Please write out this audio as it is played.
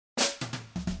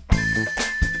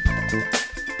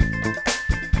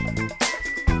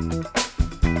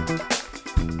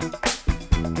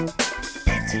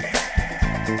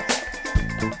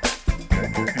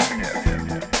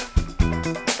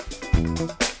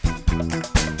Hello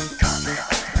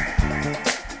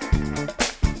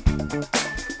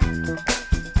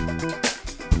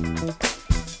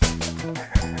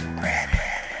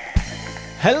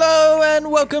and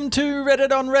welcome to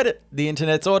Reddit on Reddit, the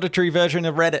internet's auditory version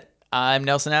of Reddit. I'm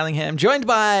Nelson Allingham, joined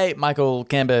by Michael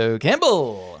Cambo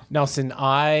Campbell. Nelson,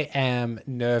 I am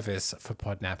nervous for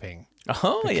podnapping.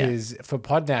 Oh, because for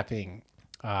podnapping,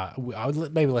 I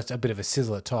would maybe let a bit of a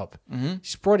sizzle at top. Mm-hmm.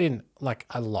 She's brought in like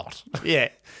a lot. Yeah,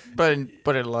 but in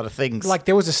a lot of things. Like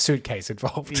there was a suitcase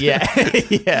involved. Yeah,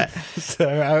 yeah.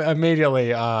 So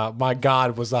immediately my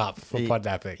guard was up for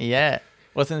podnapping. Yeah.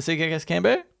 What's in the suitcase,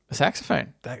 Cambo? A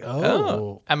saxophone.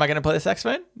 Oh. Am I going to play the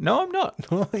saxophone? No, I'm not.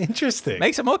 Oh, interesting.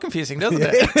 Makes it more confusing, doesn't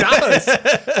it? It does.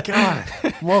 God,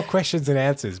 more questions than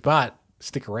answers, but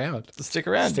stick around. Stick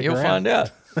around. You'll find out.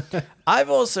 I've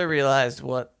also realized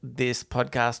what this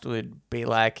podcast would be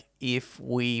like if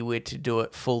we were to do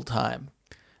it full time.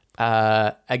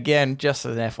 Again, just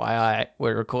as an FYI,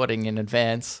 we're recording in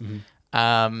advance.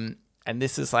 Mm-hmm. And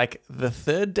this is like the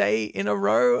third day in a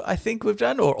row I think we've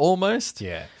done, or almost.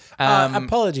 Yeah.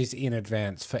 Apologies in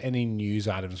advance for any news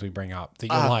items we bring up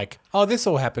that you're like, oh, this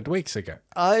all happened weeks ago.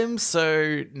 I'm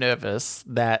so nervous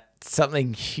that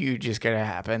something huge is going to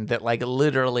happen that like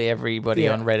literally everybody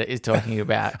on Reddit is talking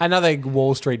about. Another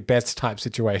Wall Street bets type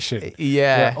situation.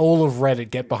 Yeah. Where all of Reddit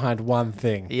get behind one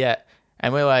thing. Yeah.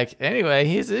 And we're like, anyway,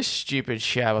 here's this stupid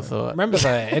shower thought. Remember the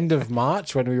end of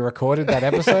March when we recorded that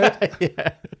episode?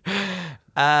 Yeah.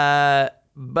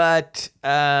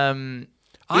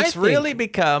 It's really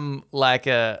become like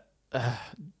a,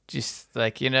 just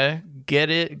like, got to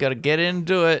get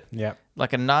into it. Yeah.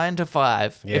 Like a 9 to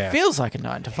 5. Yeah. It feels like a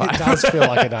 9 to 5. It does feel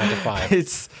like a 9 to 5.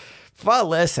 It's far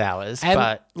less hours, And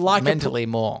but like mentally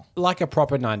more. Like a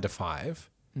proper 9 to 5,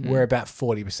 we're about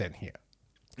 40% here.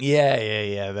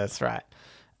 Yeah, that's right.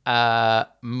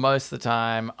 Most of the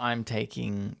time I'm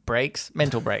taking breaks,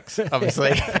 mental breaks,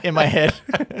 obviously, in my head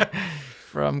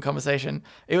from conversation.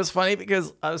 It was funny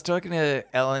because I was talking to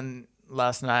Ellen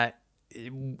last night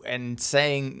and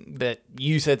saying that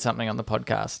you said something on the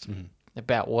podcast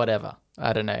about whatever,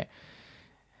 I don't know.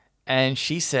 And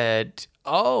she said,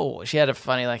 oh, she had a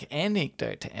funny like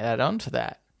anecdote to add on to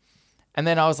that. And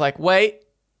then I was like, wait,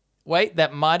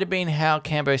 that might have been how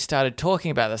Cambo started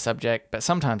talking about the subject, but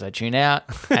sometimes I tune out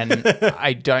and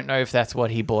I don't know if that's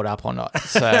what he brought up or not.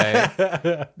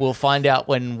 So we'll find out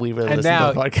when we really listen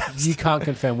to the podcast. You can't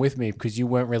confirm with me because you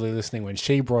weren't really listening when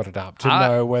she brought it up to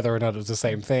know whether or not it was the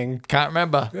same thing. Can't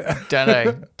remember. Don't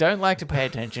know. Don't like to pay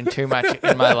attention too much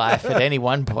in my life at any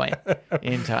one point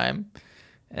in time.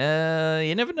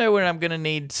 You never know when I'm going to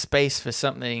need space for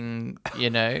something,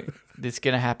 that's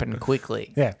going to happen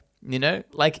quickly. Yeah.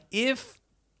 Like if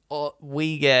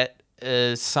we get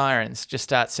sirens just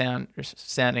start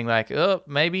sounding like, oh,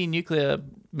 maybe nuclear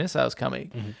missiles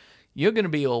coming, you're going to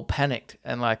be all panicked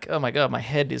and like, oh my God, my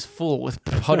head is full with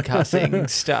podcasting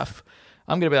stuff.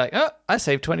 I'm going to be like, oh, I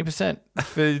saved 20%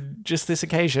 for just this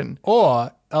occasion.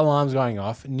 Or alarms going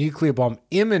off, nuclear bomb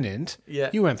imminent.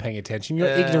 Yeah. You weren't paying attention. You're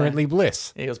ignorantly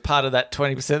bliss. It was part of that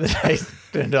 20% that I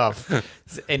turned off.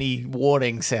 Any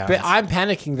warning sounds. But I'm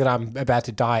panicking that I'm about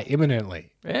to die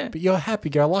imminently. Yeah. But you're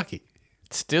happy-go-lucky.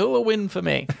 Still a win for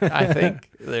me, I think.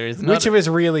 There is Which of us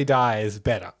really dies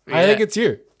better? Yeah. I think it's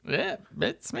you. Yeah,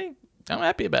 it's me. I'm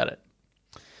happy about it.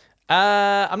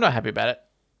 I'm not happy about it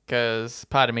because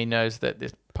part of me knows that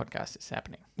this podcast is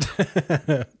happening.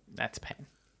 That's pain.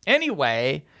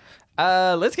 Anyway,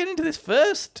 let's get into this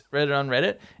first Reddit on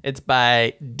Reddit. It's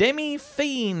by Demi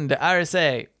Fiend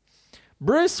RSA.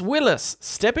 Bruce Willis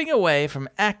stepping away from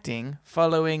acting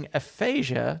following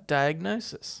aphasia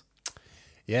diagnosis.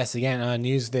 Yes, again,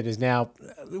 news that is now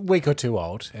a week or two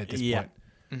old at this point.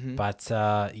 Mm-hmm. But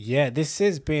this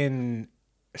has been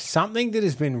something that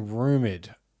has been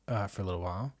rumored for a little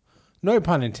while. No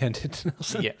pun intended.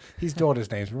 Yeah. His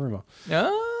daughter's name's Rumor.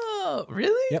 Oh,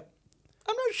 really? Yep.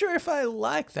 I'm not sure if I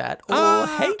like that or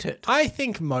hate it. I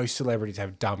think most celebrities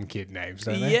have dumb kid names,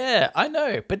 don't they? Yeah, I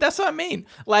know. But that's what I mean.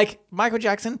 Like Michael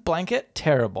Jackson, blanket,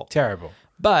 terrible. Terrible.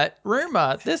 But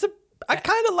Rumor, I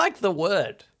kind of like the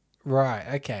word.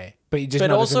 Right, okay. But you just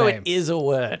But know also it's a name. it is a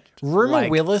word. Rumor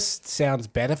Willis sounds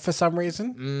better for some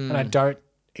reason. And I don't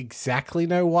exactly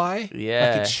know why. Yeah.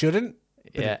 Like it shouldn't,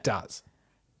 but it does.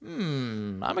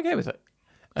 I'm okay with it.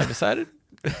 I've decided.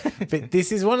 But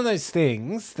this is one of those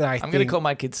things that I'm going to call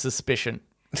my kids Suspicion.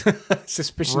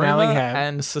 Suspicion Rumor Allingham.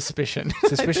 and Suspicion.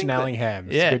 Suspicion Allingham.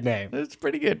 It's a good name. It's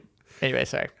pretty good. Anyway,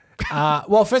 sorry.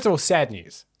 Well, first of all, sad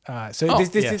news.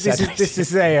 This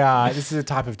is a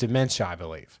type of dementia, I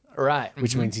believe. Right.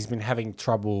 Which means he's been having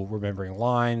trouble remembering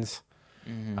lines.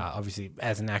 Obviously,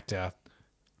 as an actor,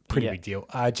 pretty big deal.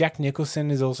 Jack Nicholson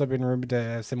has also been rumored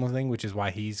a similar thing, which is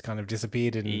why he's kind of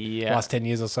disappeared in the last 10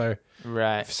 years or so.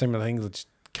 Right. For similar things, which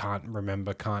can't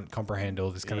remember, can't comprehend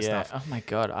all this kind of stuff. Oh my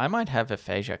God. I might have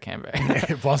aphasia, Cambo.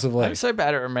 Possibly. I'm so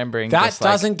bad at remembering. That just,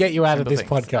 doesn't get you out of this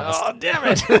things. podcast. Oh, damn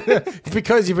it.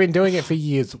 Because you've been doing it for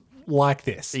years like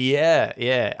this.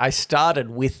 Yeah. I started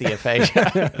with the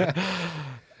aphasia.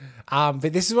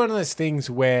 But this is one of those things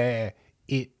where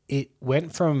it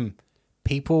went from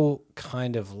people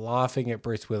kind of laughing at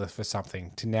Bruce Willis for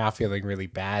something to now feeling really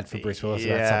bad for Bruce Willis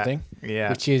about something. Yeah.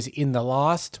 Which is in the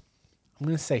last, I'm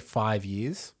going to say 5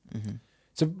 years. Mm-hmm.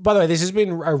 So, by the way, this has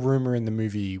been a rumor in the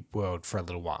movie world for a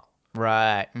little while.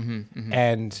 Right. Mm-hmm.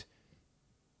 And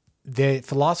for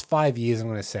the last 5 years, I'm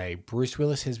going to say, Bruce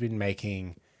Willis has been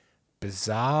making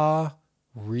bizarre,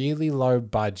 really low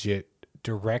budget,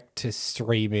 direct to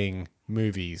streaming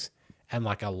movies, and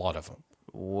like a lot of them.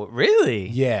 Really?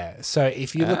 Yeah. So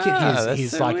if you look at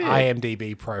his so like weird.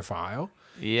 IMDb profile,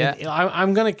 Yeah.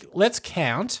 let's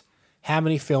count how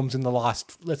many films in the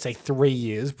last, let's say, 3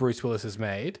 years Bruce Willis has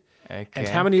made, Okay. and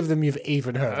how many of them you've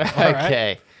even heard of. All right?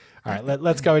 Okay. All right.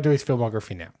 Let's go into his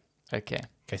filmography now. Okay.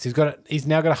 Okay. So he's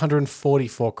now got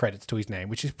 144 credits to his name,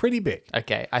 which is pretty big.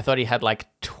 Okay. I thought he had like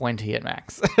 20 at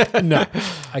max. No.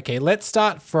 Okay. Let's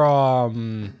start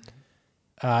from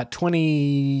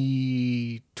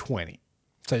 2020.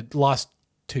 So last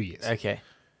 2 years. Okay.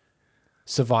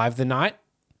 Survive the Night.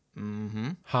 Mm-hmm.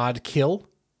 Hard Kill.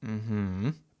 Mm-hmm.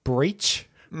 Breach.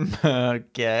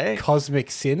 Okay. Cosmic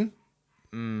Sin.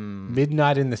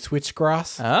 Midnight in the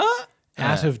Switchgrass. Huh?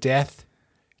 Out of Death.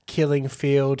 Killing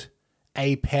Field.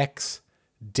 Apex.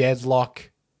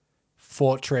 Deadlock.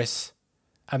 Fortress.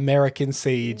 American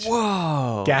Siege.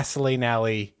 Whoa. Gasoline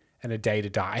Alley. And A Day to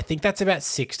Die. I think that's about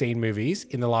 16 movies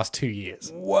in the last 2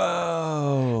 years.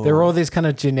 Whoa. They're all this kind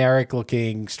of generic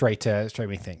looking straight to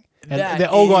streaming thing. And That they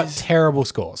all got is terrible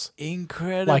scores.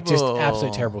 incredible. Like just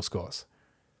absolute terrible scores.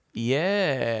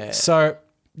 Yeah. So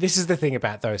this is the thing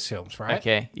about those films, right?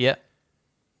 Okay. Yeah.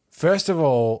 First of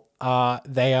all,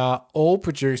 they are all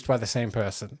produced by the same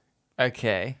person,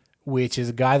 Okay. which is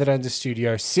a guy that owns a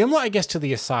studio similar, I guess, to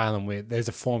The Asylum, where there's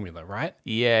a formula, right?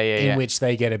 Yeah. In which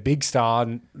they get a big star,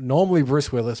 normally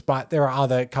Bruce Willis, but there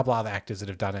are a couple other actors that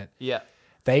have done it. Yeah.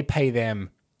 They pay them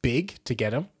big to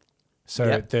get them. So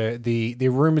Yep. the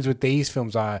rumors with these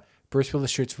films are Bruce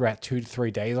Willis shoots for about 2 to 3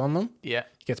 days on them. Yeah.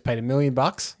 He gets paid $1 million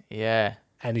Yeah.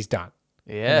 and he's done.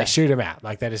 And Yeah. they shoot him out.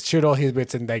 Like they just shoot all his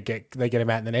bits and they get him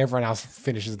out, and then everyone else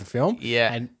finishes the film.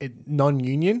 Yeah. And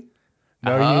non-union.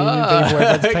 No union people,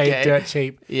 everyone's paid Okay. dirt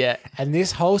cheap. Yeah. And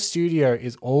this whole studio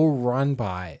is all run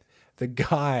by the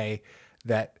guy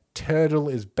that Turtle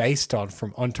is based on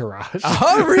from Entourage.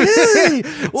 Oh, really?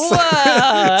 Wow.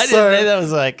 I didn't know that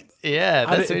was like, yeah,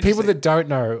 that's People interesting. that don't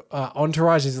know,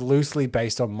 Entourage is loosely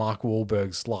based on Mark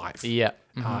Wahlberg's life. Yeah.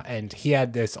 And he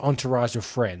had this entourage of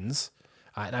friends.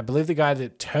 And I believe the guy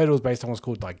that Turtle was based on was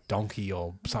called like Donkey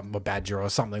or something, or Badger or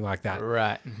something like that.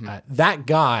 Right. That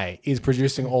guy is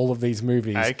producing all of these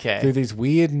movies Okay. through these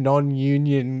weird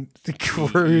non-union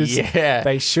crews. Yeah.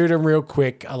 They shoot them real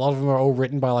quick. A lot of them are all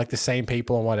written by like the same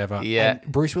people and whatever. Yeah.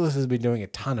 And Bruce Willis has been doing a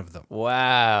ton of them.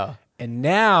 Wow. And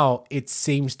now it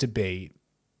seems to be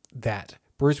that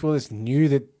Bruce Willis knew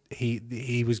that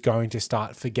he was going to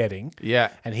start forgetting. Yeah.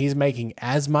 And he's making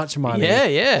as much money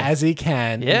Yeah. as he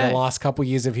can Yeah. in the last couple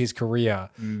years of his career.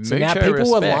 So now Mucho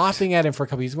people were respect. laughing at him for a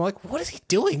couple of years. We're like, what is he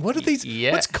doing? What are these?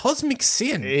 Yeah. What's Cosmic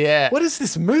Sin? Yeah. What is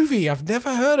this movie I've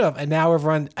never heard of? And now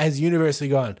everyone has universally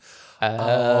gone,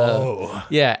 oh.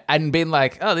 Yeah. And been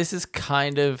like, oh, this is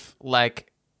kind of like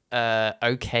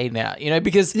okay now,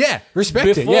 because Yeah, respect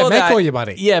it. before Yeah, make that- all your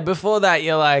money. Yeah, before that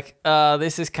you're like,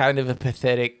 this is kind of a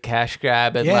pathetic cash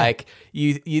grab, and Yeah. like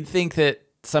you'd think that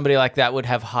somebody like that would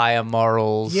have higher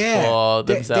morals for There-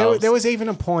 themselves. There was even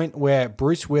a point where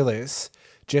Bruce Willis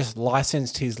just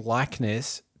licensed his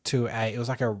likeness to it was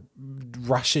like a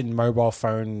Russian mobile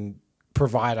phone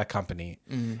provider company.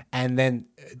 And then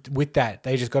with that,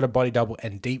 they just got a body double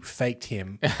and deep faked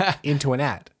him into an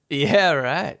ad. Yeah,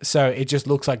 right. So it just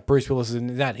looks like Bruce Willis is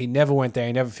in that. He never went there.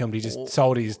 He never filmed. He just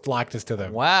sold his likeness to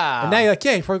them. Wow. And now you're like,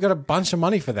 yeah, he probably got a bunch of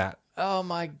money for that. Oh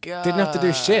my god. Didn't have to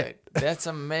do shit. That's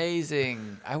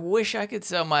amazing. I wish I could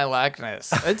sell my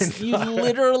likeness. You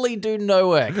literally do no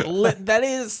work. That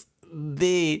is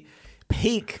the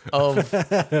peak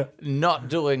of not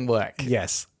doing work.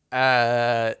 Yes.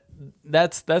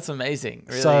 That's amazing.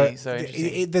 Really, so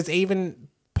interesting. There's even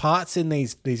parts in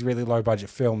these really low budget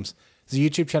films. There's a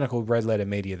YouTube channel called Red Letter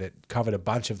Media that covered a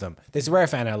bunch of them. This is where I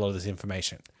found out a lot of this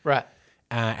information. Right.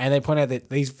 And they point out that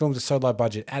these films are so low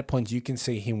budget. At points, you can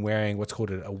see him wearing what's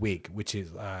called a wig, which is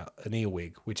an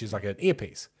earwig, which is like an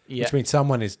earpiece, which means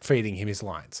someone is feeding him his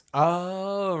lines.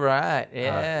 Oh, right.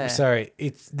 Yeah. So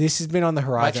this has been on the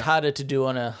horizon. Much harder to do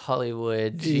on a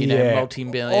Hollywood,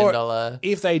 multi-billion dollar.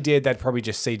 If they did, they'd probably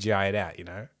just CGI it out,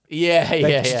 Yeah.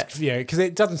 Because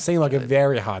it doesn't seem like a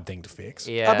very hard thing to fix.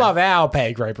 Yeah. Above our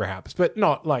pay grade, perhaps, but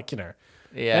not like,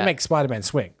 they make Spider-Man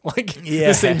swing.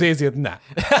 It seems easier than that.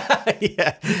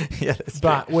 yeah, that's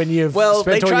but true. when you've they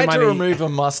spent all tried your money, to remove a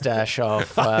mustache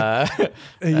off.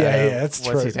 that's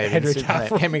true. What's his name? Henry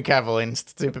Cavill in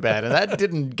Superman, and that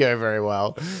didn't go very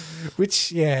well.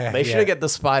 Which, they should get the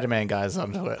Spider-Man guys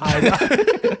onto it. I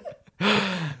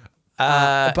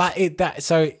know.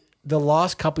 So the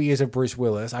last couple of years of Bruce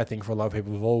Willis, I think for a lot of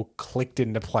people, have all clicked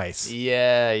into place.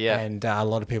 Yeah. And a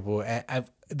lot of people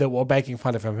that were making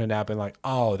fun of him have now been like,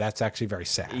 oh, that's actually very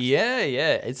sad. Yeah.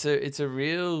 It's a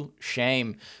real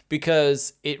shame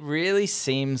because it really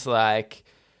seems like,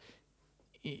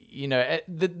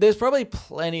 there's probably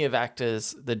plenty of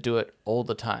actors that do it all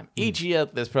the time. Each year,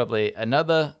 there's probably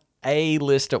another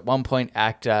A-list at one point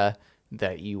actor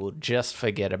that you will just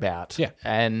forget about. Yeah.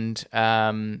 And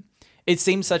it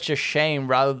seems such a shame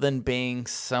rather than being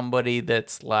somebody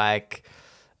that's like,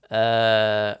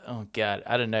 I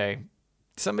don't know.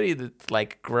 Somebody that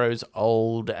like grows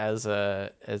old as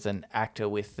an actor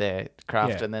with their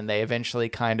craft, and then they eventually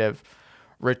kind of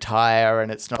retire,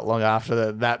 and it's not long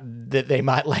after that they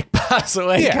might like pass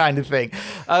away, kind of thing.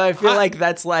 I feel like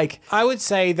that's like I would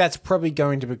say that's probably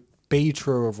going to be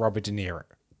true of Robert De Niro.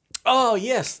 Oh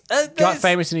yes, got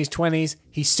famous in his 20s.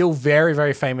 He's still very,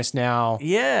 very famous now.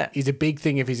 Yeah, he's a big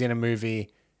thing if he's in a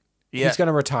movie. Yeah. He's going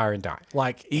to retire and die.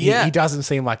 Like he doesn't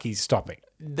seem like he's stopping.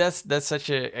 That's such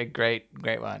a great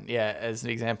one. Yeah, as an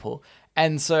example.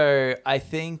 And so I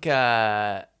think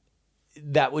that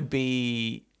would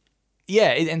be,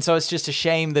 and so it's just a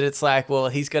shame that it's like, well,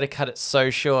 he's got to cut it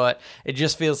so short. It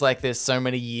just feels like there's so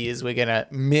many years we're going to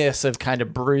miss of kind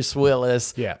of Bruce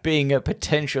Willis being a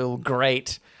potential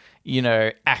great,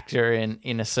 actor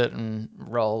in a certain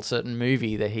role, certain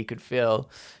movie that he could fill.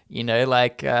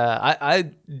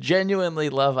 I genuinely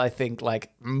love, I think,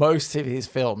 like most of his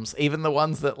films, even the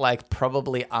ones that like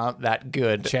probably aren't that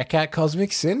good. Check out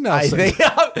Cosmic Sin, Nelson. I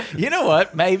think, you know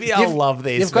what? Maybe I'll love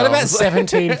these You've got about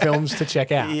 17 films to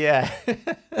check out. Yeah.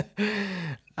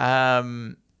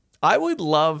 I would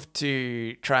love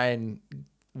to try and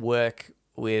work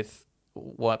with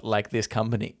this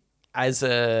company as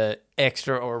a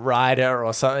extra or writer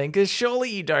or something, because surely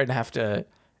you don't have to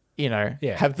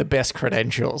have the best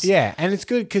credentials. Yeah, and it's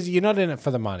good because you're not in it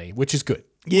for the money, which is good.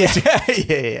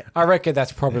 Yeah. I reckon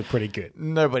that's probably pretty good.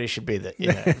 Nobody should be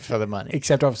for the money.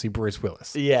 Except obviously Bruce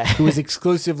Willis. Yeah. Who is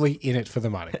exclusively in it for the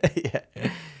money. Yeah.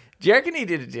 Do you reckon he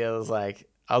did a deal that's like,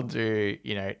 I'll do,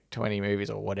 20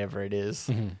 movies or whatever it is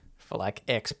for like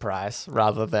X price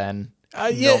rather than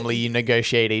normally you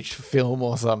negotiate each film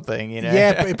or something,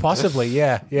 Yeah, possibly.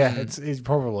 Yeah. It's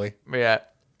probably. Yeah.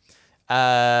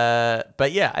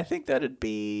 But yeah, I think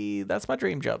that's my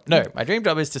dream job. No, my dream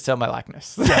job is to sell my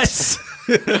likeness. Yes.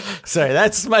 So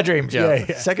that's my dream job.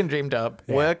 Yeah. Second dream job.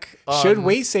 Yeah. Work on... Should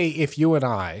we see if you and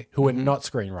I, who are not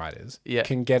screenwriters,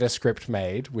 can get a script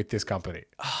made with this company?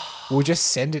 We'll just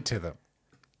send it to them.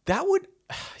 That would...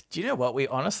 Do you know what? We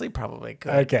honestly probably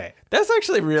could. Okay. That's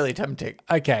actually really tempting.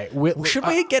 Okay. Should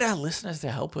we get our listeners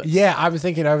to help us? Yeah, I was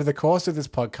thinking over the course of this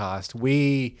podcast,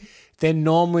 they're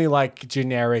normally like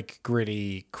generic,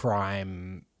 gritty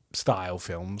crime style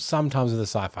films, sometimes with a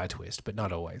sci-fi twist, but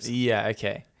not always. Yeah,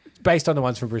 okay. Based on the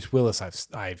ones from Bruce Willis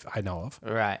I know of.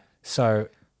 Right. So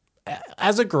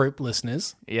as a group,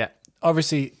 listeners,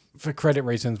 obviously for credit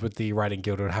reasons with the Writing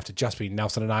Guild, it would have to just be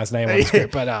Nelson and I's name on the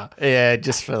script. But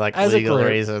just for like legal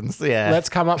reasons. Yeah. Let's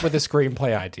come up with a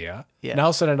screenplay idea. Yeah.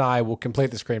 Nelson and I will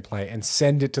complete the screenplay and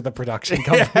send it to the production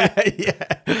company.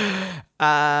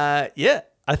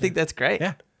 I think that's great.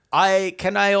 Yeah.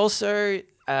 I also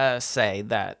say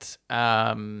that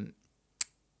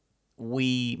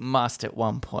we must at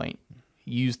one point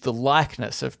use the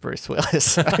likeness of Bruce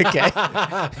Willis. Okay.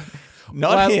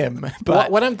 Not him. But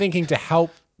what I'm thinking to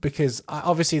help, because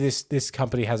obviously this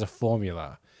company has a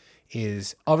formula,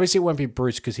 is obviously it won't be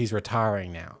Bruce because he's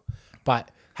retiring now,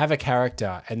 but have a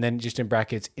character and then just in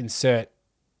brackets insert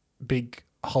big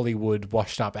Hollywood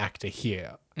washed up actor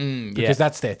here. Because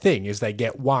that's their thing, is they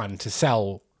get one to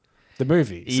sell the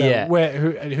movie. So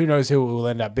who knows who it will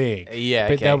end up being.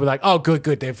 But they'll be like, oh, good.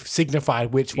 They've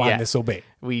signified which one this will be.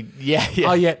 Oh,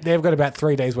 yeah, they've got about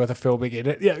 3 days worth of filming in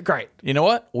it. Yeah, great. You know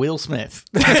what? Will Smith.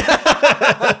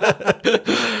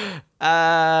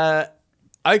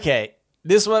 Okay,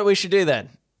 this is what we should do then.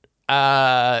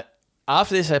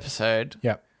 After this episode,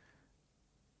 Yep.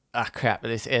 crap,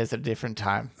 this airs at a different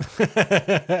time.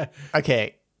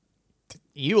 Okay.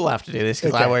 You will have to do this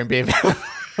because I Okay. won't be available.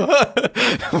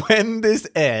 When this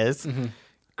airs,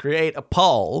 create a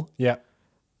poll Yep.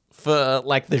 for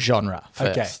like the genre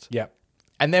first. Okay. Yep.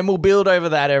 And then we'll build over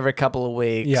that over a couple of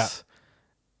weeks. Yeah.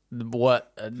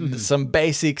 What some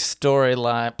basic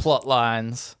storyline plot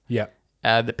lines Yep.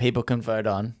 that people can vote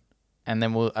on, and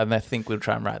then I think we'll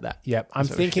try and write that. Yep. I'm That's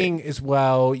what we should thinking as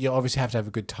well, you obviously have to have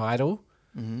a good title.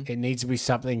 It needs to be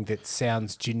something that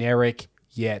sounds generic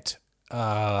yet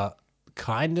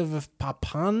kind of a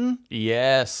pun.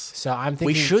 Yes. So I'm thinking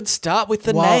We should start with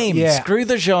the Well, name. yeah. Screw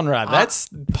the genre. That's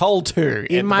poll 2.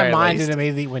 in my mind it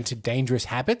immediately went to Dangerous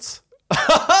Habits.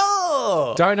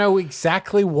 Oh, Don't know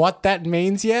exactly what that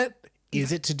means yet.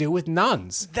 Is it to do with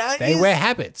nuns? They wear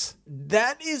habits.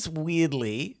 that is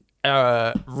weirdly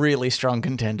a really strong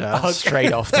contender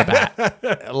straight off the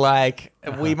bat. Like,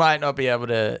 we might not be able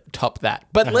to top that.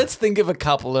 But let's think of a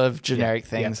couple of generic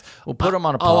things. We'll put them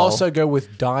on a poll. I'll also go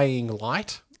with Dying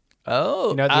Light. Oh.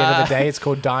 You know, at the end of the day, it's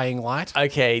called Dying Light.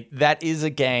 Okay, that is a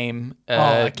game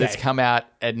okay. that's come out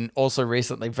and also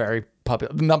recently very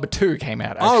popular. Number 2 came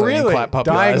out actually. Oh, and really? quite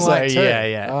popular. Dying So, Light too.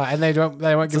 Yeah. And they won't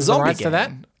give us the rights to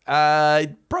that.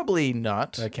 Probably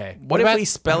not. Okay. What What if about- we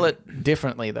spell it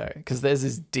differently though? Because there's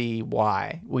this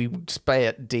DY. We spell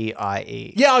it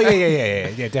DIE. Yeah,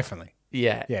 yeah, definitely.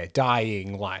 Yeah. Yeah,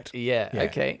 Dying Light. Yeah. Yeah.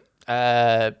 Okay.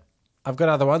 I've got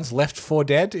other ones. Left 4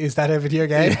 Dead. Is that a video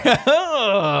game?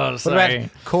 Oh, What sorry. about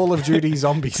Call of Duty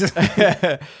Zombies?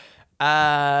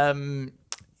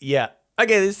 Yeah.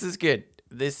 Okay, this is good.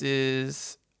 This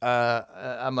is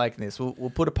I'm liking this. We'll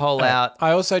put a poll out.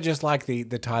 I also just like the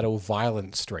title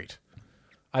Violent Street.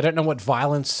 I don't know what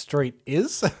Violent Street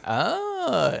is,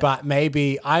 Oh. but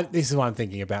maybe this is what I'm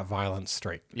thinking about Violent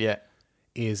Street. Yeah.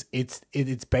 Is it's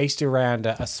based around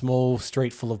a small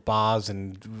street full of bars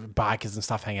and bikers and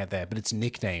stuff hang out there, but it's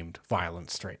nicknamed Violent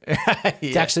Street.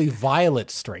 It's actually Violet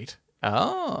Street,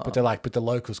 Oh. but but the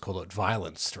locals call it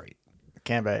Violent Street.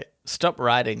 Cambo, stop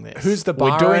writing this. Who's the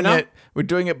We're bar doing owner? it. We're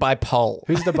doing it by poll.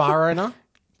 Who's the bar owner?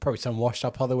 Probably some washed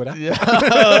up Hollywooder. Yeah.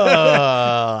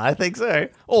 Oh, I think so.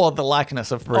 Or the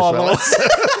likeness of Bruce Willis.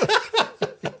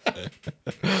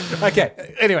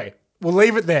 Okay. Anyway, we'll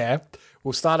leave it there.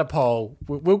 We'll start a poll.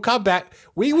 We'll come back.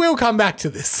 We will come back to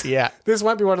this. Yeah. This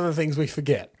won't be one of the things we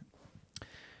forget.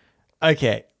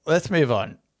 Okay, let's move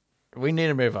on. We need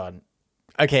to move on.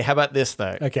 Okay, how about this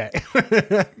though? Okay.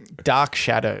 Dark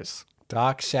Shadows.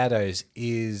 Dark Shadows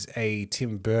is a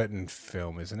Tim Burton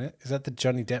film, isn't it? Is that the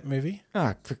Johnny Depp movie?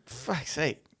 Oh, for fuck's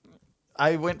sake.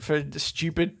 I went for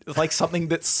stupid, like something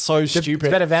that's so stupid. It's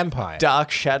about a vampire.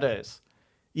 Dark Shadows.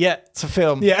 Yeah, it's a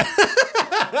film. Yeah.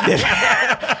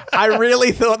 I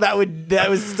really thought that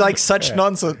was like such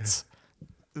nonsense.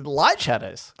 Light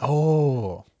Shadows.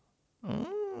 Oh.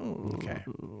 Okay.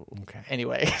 Okay.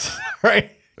 Anyway,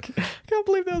 sorry. Can't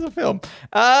believe that was a film.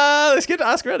 Let's get to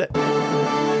Ask Reddit.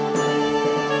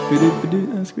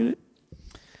 Ask Reddit.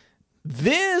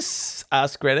 This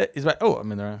Ask Reddit is by... Oh,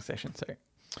 I'm in the wrong section. Sorry.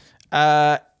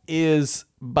 Is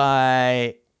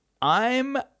by...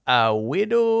 I'm a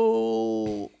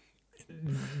Whittle...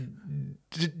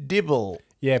 Dibble.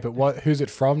 Yeah, but who's it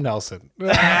from, Nelson?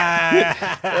 Got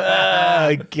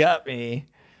me.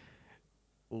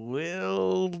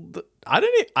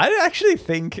 I actually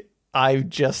think I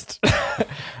just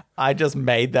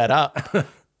made that up.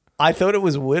 I thought it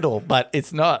was Whittle, but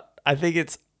it's not. I think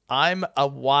it's I'm a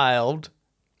wild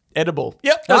edible.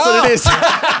 Yep, that's what it is.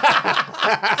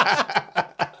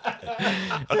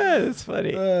 That's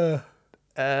funny.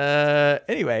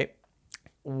 Anyway,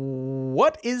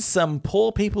 what is some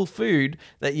poor people food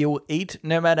that you will eat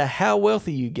no matter how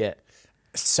wealthy you get?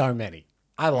 So many.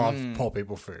 I love poor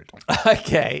people food.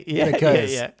 Okay, yeah,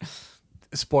 Because- yeah.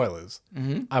 Spoilers.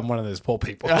 I'm one of those poor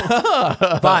people.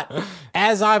 But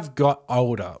as I've got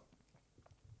older,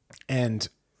 and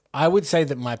I would say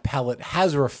that my palate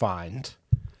has refined,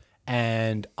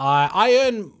 and I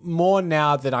earn more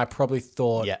now than I probably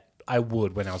thought Yeah. I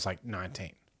would when I was like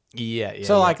 19. Yeah.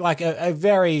 So like a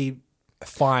very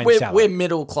fine we're salary.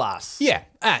 middle class. Yeah.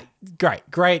 Great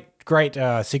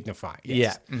signify.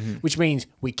 Yes. Yeah. Which means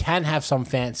we can have some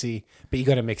fancy, but you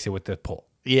got to mix it with the poor.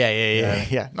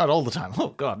 Yeah. Not all the time. Oh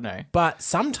God, no. But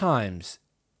sometimes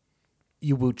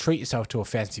you will treat yourself to a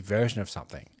fancy version of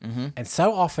something. And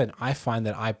so often I find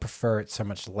that I prefer it so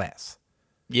much less.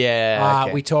 Yeah.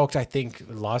 Okay. We talked, I think,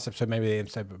 last episode, maybe the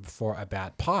episode before,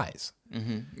 about pies.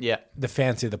 Yeah. The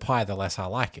fancier the pie, the less I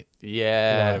like it.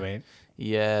 Yeah. You know what I mean?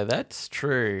 Yeah, that's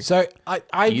true. So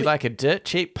I You like a dirt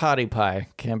cheap party pie,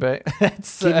 Cambo.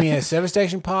 That's, give me a service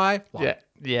station pie.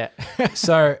 yeah.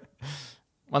 So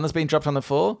One that's been dropped on the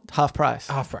floor, half price.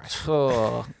 half price.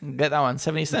 Oh, get that one,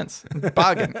 70 cents.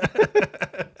 Bargain.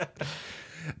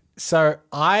 So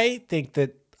I think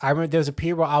that I remember there was a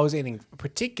period where I was eating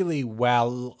particularly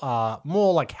well,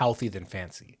 more like healthy than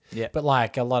fancy. Yeah. But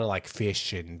like a lot of like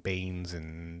fish and beans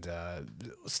and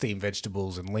steamed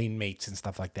vegetables and lean meats and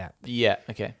stuff like that. Yeah,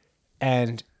 okay.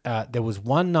 And there was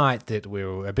one night that we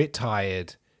were a bit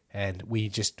tired and we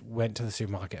just went to the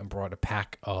supermarket and brought a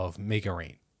pack of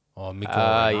migarine or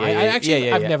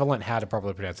migorine. I've never learned how to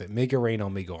properly pronounce it. Migarine or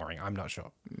migoring. I'm not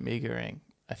sure. Migoring,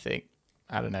 I think.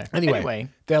 I don't know. Anyway,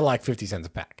 they're like 50 cents a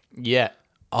pack. Yeah.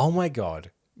 Oh my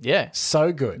God. Yeah.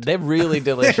 So good. They're really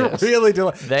delicious. They're really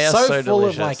delicious. They are so full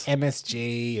delicious. of like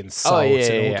MSG and salts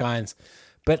and all kinds.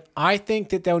 But I think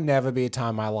that there'll never be a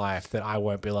time in my life that I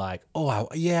won't be like, oh,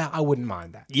 I wouldn't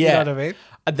mind that. Yeah. You know what I mean?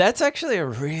 That's actually a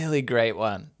really great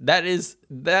one. That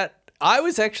I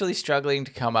was actually struggling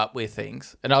to come up with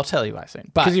things, and I'll tell you why soon.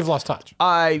 Because you've lost touch.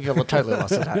 I've totally lost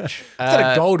the touch. Is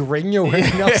that a gold ring you're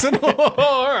wearing, Nelson?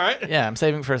 All right. Yeah, I'm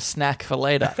saving for a snack for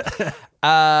later.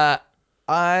 I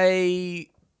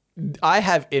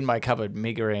have in my cupboard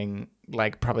miggering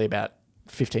like probably about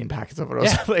 15 packets of it or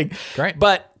something. Great.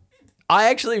 But I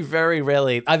actually very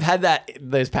rarely, I've had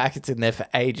those packets in there for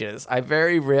ages. I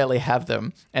very rarely have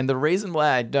them. And the reason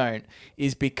why I don't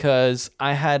is because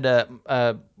I had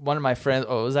one of my friends,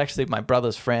 or it was actually my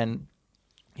brother's friend.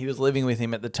 He was living with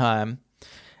him at the time.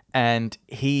 And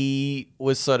he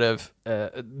was sort of,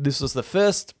 this was the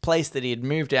first place that he had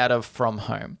moved out of from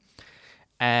home.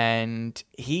 And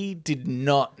he did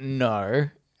not know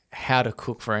how to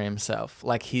cook for himself.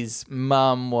 Like his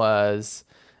mum was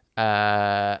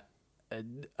just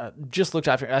looked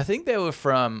after him. I think they were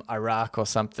from Iraq or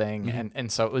something. Mm-hmm.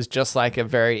 And so it was just like a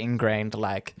very ingrained,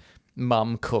 like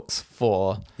mum cooks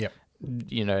for,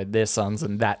 their sons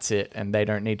and that's it. And they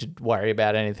don't need to worry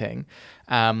about anything.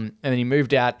 And then he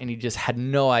moved out and he just had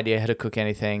no idea how to cook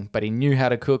anything, but he knew how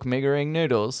to cook miggering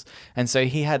noodles. And so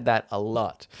he had that a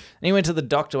lot. And he went to the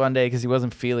doctor one day because he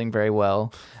wasn't feeling very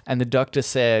well. And the doctor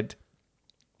said,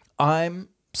 I'm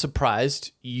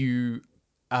surprised you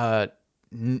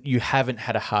haven't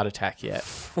had a heart attack yet.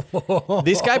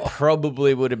 This guy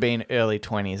probably would have been early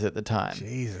 20s at the time.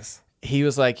 Jesus. He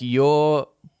was like, your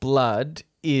blood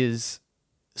is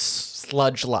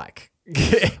sludge-like.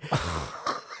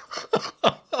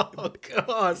 Oh,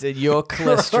 God. He said, your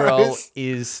cholesterol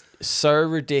is so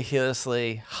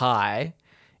ridiculously high.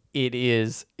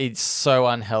 It's so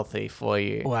unhealthy for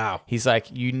you. Wow. He's like,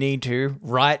 you need to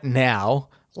right now,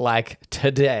 like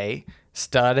today,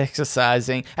 start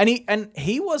exercising. And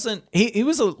he wasn't, he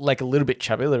was like a little bit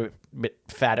chubby, a little bit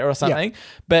fatter or something,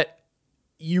 but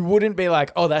you wouldn't be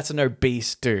like, oh, that's an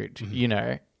obese dude,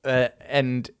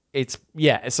 and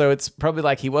so it's probably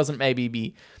like he wasn't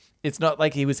it's not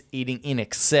like he was eating in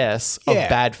excess of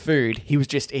bad food. He was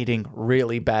just eating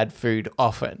really bad food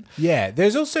often. Yeah.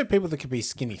 There's also people that can be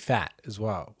skinny fat as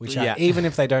well, which are, even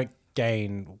if they don't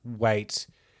gain weight,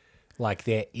 like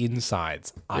their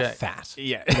insides are fat.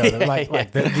 Yeah.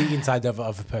 Like the inside of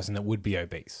a person that would be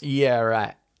obese. Yeah,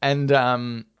 right. And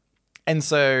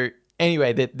so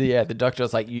anyway, the doctor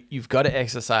was like, you've got to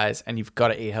exercise and you've got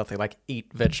to eat healthy. Like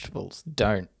eat vegetables.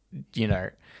 Don't,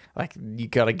 like you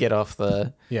got to get off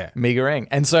the miggering.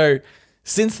 And so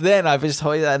since then, I've just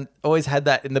always had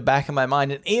that in the back of my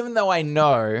mind. And even though I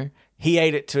know he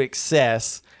ate it to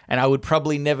excess and I would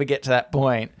probably never get to that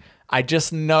point, I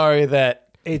just know that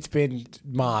it's been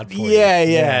marred for you.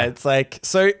 Yeah. It's like,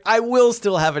 so I will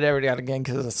still have it every now and again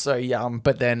because it's so yum.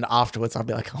 But then afterwards, I'll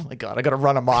be like, oh my God, I got to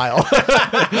run a mile.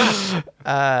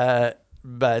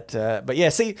 But yeah,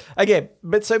 see, again,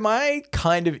 but so my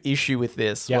kind of issue with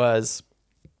this was,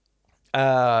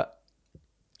 I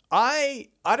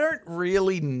don't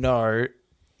really know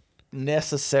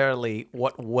necessarily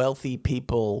what wealthy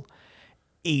people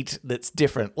eat that's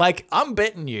different. Like, I'm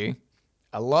betting you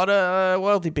a lot of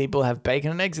wealthy people have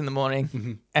bacon and eggs in the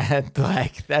morning, and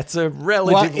like that's a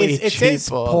relatively it cheap. says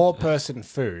poor person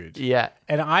food. Yeah,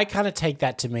 and I kind of take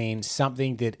that to mean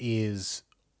something that is.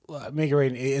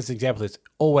 Migarine, as an example, is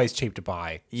always cheap to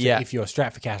buy. So if you're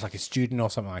strapped for cash, like a student or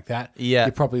something like that,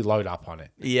 you probably load up on it.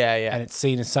 Yeah. And it's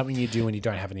seen as something you do when you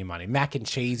don't have any money. Mac and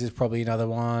cheese is probably another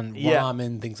one.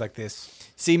 Ramen, things like this.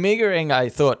 See, migaring, I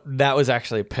thought that was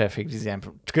actually a perfect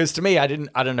example because to me, I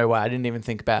don't know why I didn't even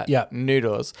think about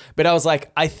noodles, but I was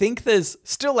like, I think there's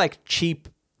still like cheap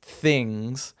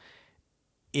things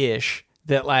ish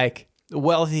that like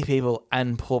wealthy people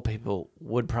and poor people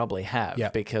would probably have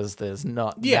Yep. because there's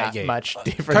not Yeah, that much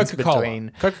difference Coca-Cola.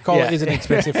 between Coca-Cola is an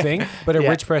expensive thing, but a Yeah.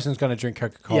 rich person's going to drink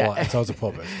Coca-Cola, Yeah. and so is a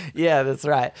poor person. Yeah, that's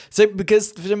right. So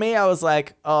because for me, I was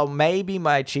like, oh, maybe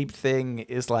my cheap thing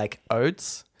is like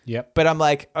oats. Yep. But I'm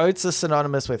like, oats are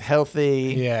synonymous with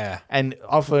healthy. Yeah. And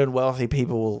often wealthy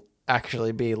people will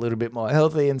actually be a little bit more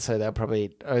healthy, and so they'll probably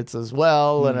eat oats as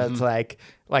well. And it's like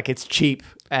it's cheap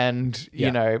and, you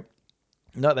Yeah. know,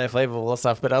 not that flavorful or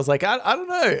stuff. But I was like, I don't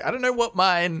know. I don't know what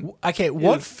mine. Okay,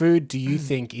 what food do you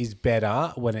think is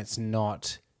better when it's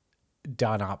not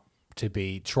done up to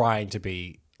be trying to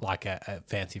be like a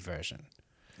fancy version?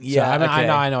 Yeah, so, okay.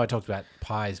 I know I talked about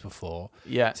pies before.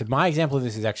 Yeah. So my example of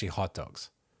this is actually hot dogs.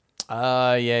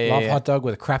 Yeah. Love hot dog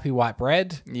with a crappy white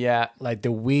bread. Yeah. Like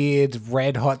the weird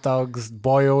red hot dogs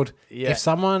boiled. Yeah. If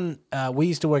someone, we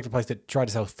used to work at a place that tried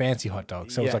to sell fancy hot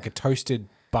dogs. So it was Yeah. like a toasted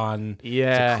bun.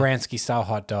 Yeah. It's a Kransky style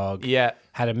hot dog. Yeah.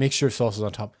 Had a mixture of sauces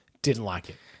on top. Didn't like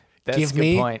it. That's Give a good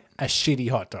me point. a shitty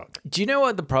hot dog. Do you know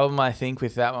what the problem I think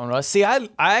with that one was? See, I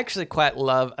actually quite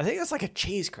love, I think it's like a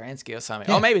cheese Kransky or something.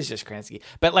 Yeah. Or maybe it's just Kransky.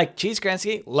 But like cheese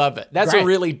Kransky, love it. That's Great. a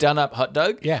really done up hot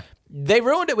dog. Yeah. They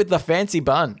ruined it with the fancy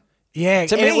bun. Yeah.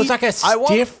 To and me, it was like a I want-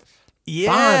 stiff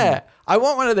Yeah. bun. I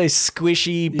want one of those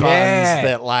squishy buns Yeah.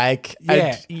 that like...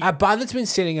 Yeah. A bun that's been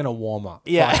sitting in a warmer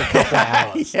Yeah. for like a couple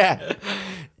of hours. Yeah.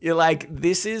 You're like,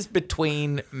 this is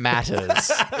between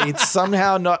matters. It's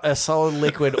somehow not a solid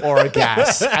liquid or a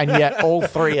gas, and yet all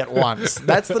three at once.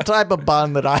 That's the type of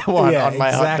bun that I want on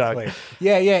my hot dog.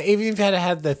 Yeah, yeah. Even if you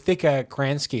had the thicker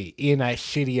Kransky in a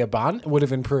shittier bun, it would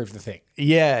have improved the thing.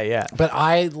 Yeah, yeah. But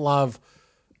I love,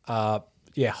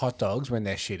 hot dogs when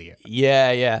they're shittier.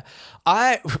 Yeah, yeah.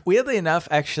 I weirdly enough,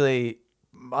 actually,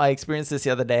 I experienced this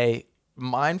the other day.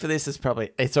 Mine for this is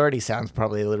probably it already sounds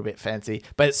probably a little bit fancy,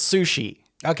 but it's sushi.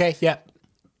 Okay, yeah.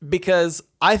 Because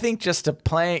I think just a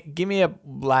plain give me a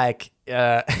like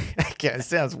it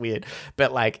sounds weird,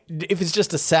 but like if it's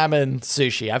just a salmon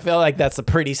sushi, I feel like that's a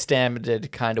pretty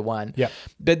standard kind of one. Yeah.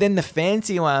 But then the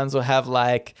fancy ones will have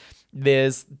like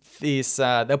there's this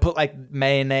they'll put like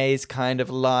mayonnaise kind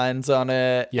of lines on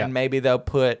it, Yeah. and maybe they'll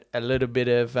put a little bit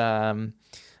of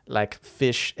like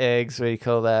fish eggs, what do you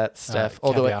call that stuff?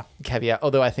 Caviar.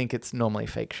 Although I think it's normally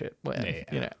fake shit when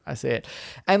you know I see it,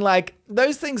 and like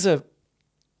those things are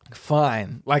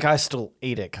fine. Like I still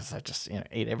eat it because I just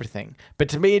eat everything. But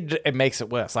to me, it makes it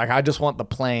worse. Like I just want the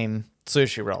plain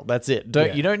sushi roll. That's it.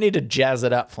 You don't need to jazz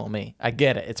it up for me. I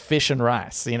get it. It's fish and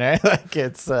rice. Like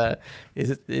it's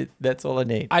that's all I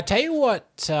need. I tell you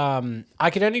what, I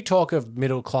can only talk of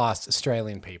middle class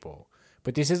Australian people.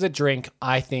 But this is a drink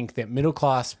I think that middle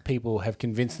class people have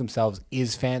convinced themselves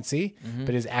is fancy,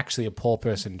 but is actually a poor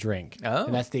person drink. Oh.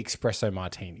 And that's the espresso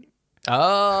martini.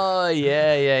 Oh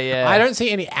yeah. I don't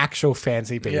see any actual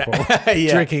fancy people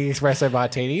Yeah. drinking espresso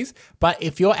martinis. But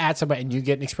if you're at somewhere and you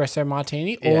get an espresso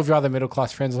martini, all of your other middle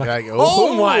class friends are like,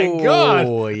 oh my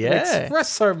God, yeah.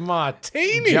 espresso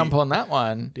martini. Jump on that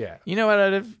one. Yeah. You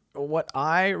know what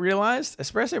I realized?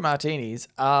 Espresso martinis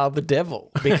are the devil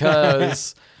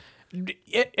because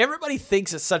everybody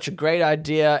thinks it's such a great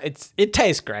idea. It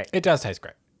tastes great. It does taste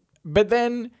great. But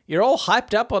then you're all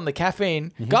hyped up on the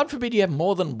caffeine. God forbid you have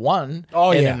more than one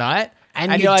in yeah. a night.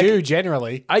 And you you're like, do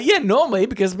generally. yeah, normally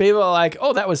because people are like,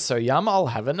 oh, that was so yum, I'll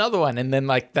have another one. And then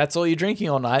like that's all you're drinking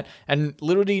all night. And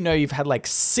little do you know you've had like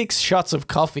 6 shots of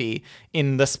coffee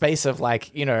in the space of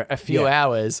like, a few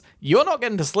hours. You're not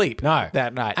getting to sleep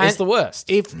that night. And it's the worst.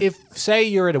 If say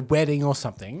you're at a wedding or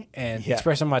something and Yeah.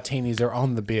 espresso martinis are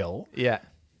on the bill, Yeah.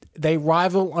 they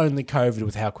rival only COVID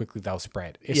with how quickly they'll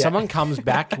spread. If someone comes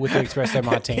back with an espresso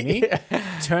martini,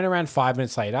 turn around 5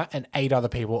 minutes later and 8 other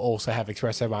people also have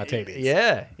espresso martinis.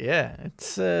 Yeah.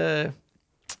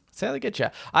 It's how they get you.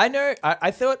 I know.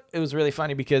 I thought it was really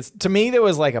funny because to me there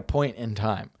was like a point in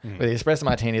time where the espresso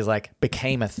martinis like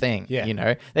became a thing.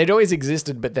 Yeah. They'd always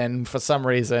existed, but then for some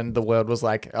reason the world was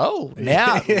like, oh,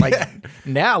 now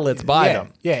now let's buy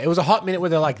them. Yeah, it was a hot minute where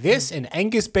they're like this and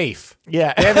Angus beef.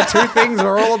 Yeah, They're the two things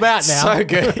we're all about now. so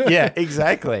good. Yeah,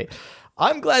 exactly.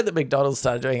 I'm glad that McDonald's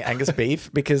started doing Angus beef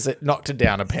because it knocked it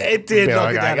down a peg. It did People knock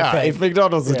are it down going, a peg. If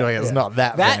McDonald's is doing it, it's not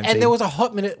that fancy. And there was a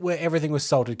hot minute where everything was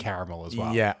salted caramel as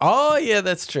well. Yeah. Oh, yeah,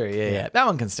 that's true. Yeah. That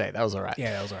one can stay. That was all right.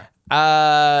 Yeah, that was all right.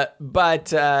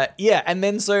 And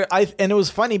then and it was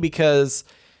funny because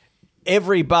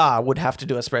every bar would have to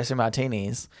do espresso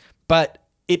martinis, but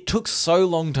it took so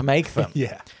long to make them.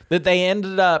 Yeah. That they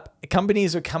ended up,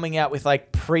 companies were coming out with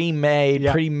like pre-made,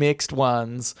 pre-mixed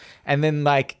ones. And then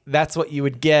like, that's what you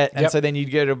would get. And so then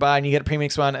you'd go to a bar and you get a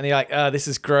pre-mixed one and you're like, oh, this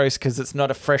is gross because it's not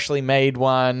a freshly made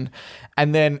one.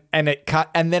 And then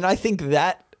I think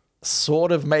that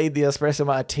sort of made the espresso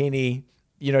martini,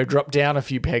 drop down a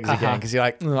few pegs again because you're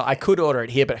like, I could order it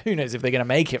here, but who knows if they're going to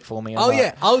make it for me. Oh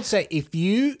yeah, I would say if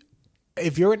you're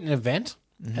at an event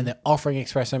and they're offering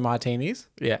espresso martinis,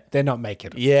 they're not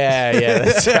making them. Yeah,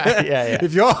 that's right. Yeah.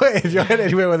 If you're at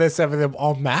anywhere where they're serving them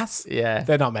en masse,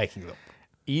 they're not making them.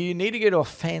 You need to go to a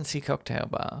fancy cocktail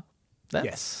bar.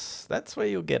 That's where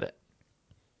you'll get it.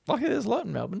 Luckily, there's a lot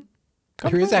in Melbourne.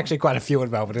 There is actually quite a few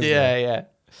in Melbourne, isn't there?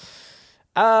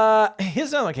 Yeah.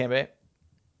 Here's another campaign.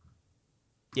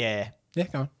 Yeah,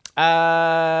 go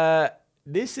on.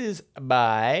 This is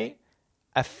by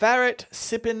Afarit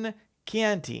Sippin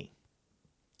Chianti.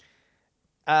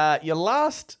 Your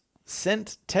last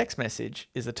sent text message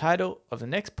is the title of the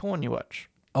next porn you watch.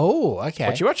 Oh, okay.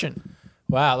 What you watching?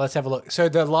 Wow, let's have a look. So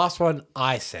the last one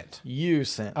I sent. You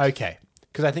sent. Okay.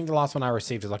 Because I think the last one I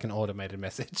received was like an automated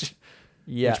message.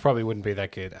 Yeah. Which probably wouldn't be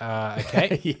that good.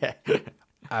 Okay. Yeah.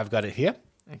 I've got it here.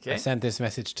 Okay. I sent this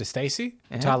message to Stacey.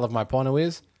 The title of my porno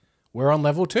is We're on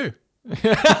Level 2.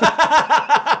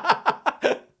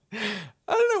 I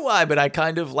don't know why, but I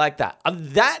kind of like that.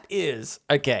 That is,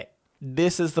 okay,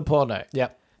 this is the porno.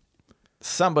 Yep.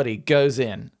 Somebody goes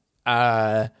in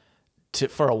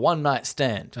for a one-night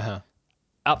stand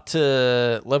up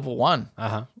to level 1.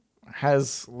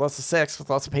 Has lots of sex with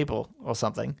lots of people or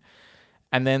something.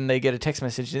 And then they get a text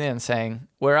message in saying,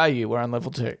 where are you? We're on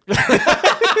level 2.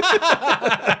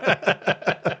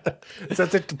 So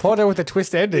it's a porno with a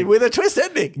twist ending. With a twist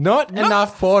ending. Not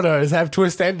enough pornos have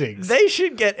twist endings. They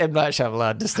should get M. Night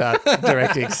Shyamalan to start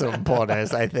directing some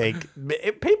pornos, I think.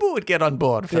 People would get on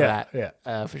board for that.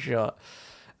 Yeah. For sure.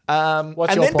 What's and your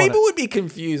then porno? people would be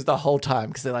confused the whole time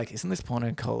because they're like, isn't this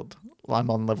porno called I'm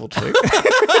on level 2?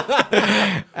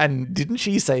 And didn't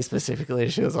she say specifically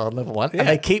she was on level 1? And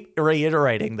they keep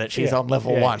reiterating that she's on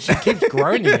level 1. She keeps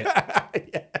groaning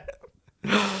it.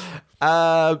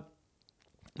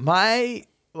 My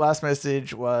last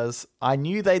message was, I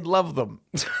knew they'd love them.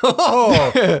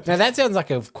 Oh, now that sounds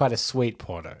like quite a sweet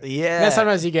porno. Yeah. Now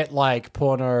sometimes you get like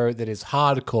porno that is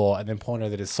hardcore and then porno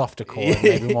that is softer core and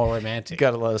maybe more romantic.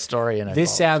 Got a lot of story in it.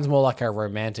 This sounds more like a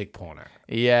romantic porno.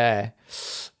 Yeah.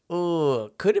 Ooh,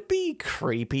 could it be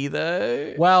creepy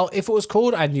though? Well, if it was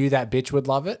called I Knew That Bitch Would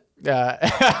Love It,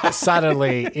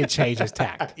 suddenly it changes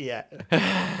tact. Yeah.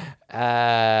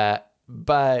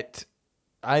 But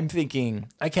I'm thinking,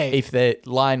 okay, if the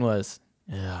line was,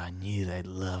 I knew they'd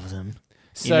love them.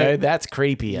 So that's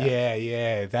creepier.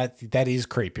 Yeah. That is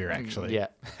creepier, actually. Yeah.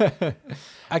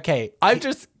 Okay.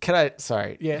 To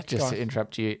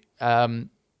interrupt you.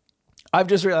 I've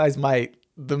just realized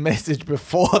the message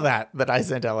before that I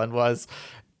sent Ellen was,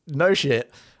 no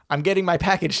shit, I'm getting my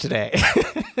package today.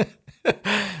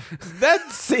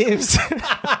 That seems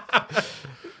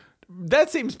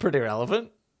pretty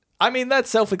relevant. I mean, that's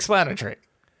self-explanatory.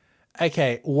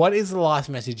 Okay, what is the last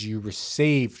message you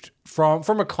received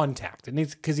from a contact? It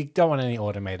needs, because you don't want any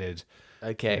automated.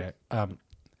 Okay.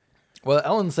 Well,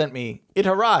 Ellen sent me, it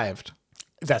arrived.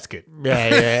 That's good.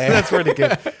 Yeah. That's really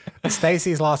good.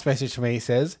 Stacey's last message to me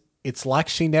says, it's like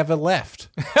she never left.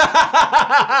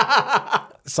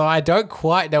 So I don't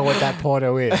quite know what that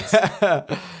porno is.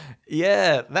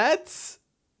 Yeah, that's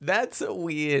a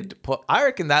weird. I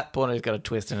reckon that porno's got a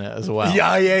twist in it as well.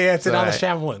 Yeah. It's another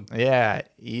Shyamalan. Yeah,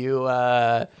 you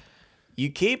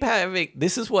keep having.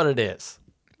 This is what it is.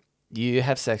 You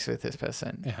have sex with this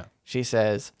person. Yeah. She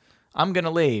says, "I'm gonna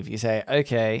leave." You say,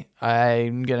 "Okay,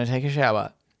 I'm gonna take a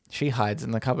shower." She hides in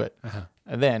the cupboard,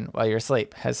 and then while you're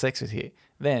asleep, has sex with you.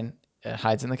 Then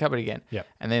hides in the cupboard again. Yep.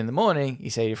 And then in the morning, you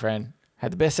say to your friend,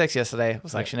 "Had the best sex yesterday." It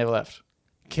was like she never left.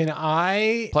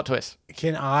 Plot twist.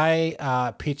 Can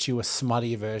I pitch you a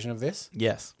smutty version of this?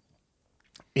 Yes.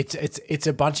 It's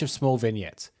a bunch of small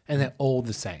vignettes, and they're all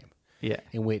the same. Yeah.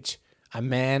 In which a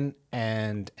man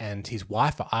and his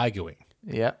wife are arguing.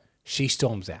 Yeah. She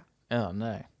storms out. Oh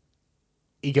no.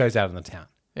 He goes out in the town.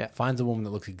 Yeah. Finds a woman that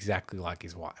looks exactly like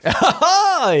his wife.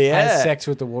 Oh yeah. Has sex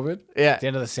with the woman. Yeah. At the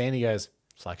end of the scene, he goes,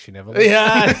 "It's like she never left."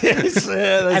 Yeah. That's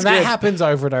and that happens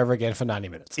over and over again for 90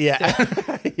 minutes. Yeah.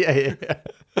 Yeah.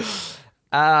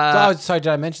 So did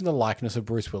I mention the likeness of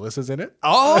Bruce Willis is in it?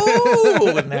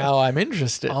 Oh, now I'm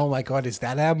interested. Oh my God, is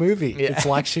that our movie? Yeah. It's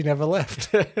like she never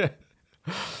left.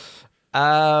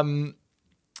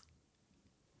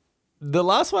 The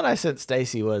last one I sent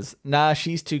Stacey was, nah,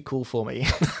 she's too cool for me.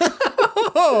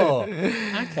 Oh,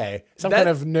 okay. Some kind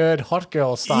of nerd hot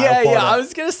girl style. Yeah. I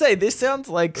was going to say, this sounds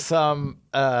like some,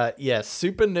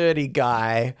 super nerdy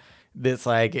guy that's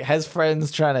like, has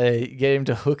friends trying to get him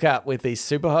to hook up with these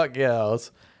super hot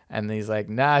girls. And he's like,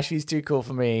 nah, she's too cool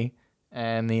for me.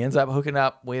 and he ends up hooking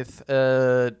up with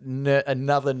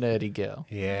another nerdy girl.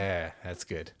 Yeah, that's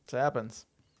good. So it happens.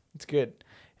 It's good.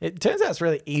 It turns out it's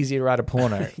really easy to write a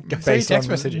porno. Based text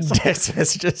messages. Text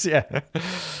messages, yeah.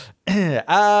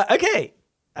 Okay.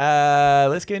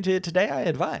 Let's get into Today I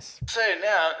Advice. So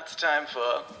now it's time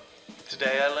for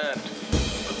Today I Learned.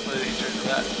 Let's play the intro to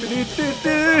that.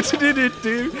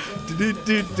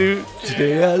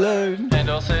 Today I Learned. And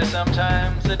also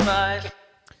sometimes advice.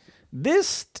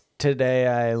 This Today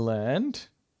I Learned,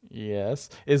 yes,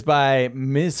 is by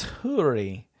Ms.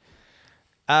 Huri.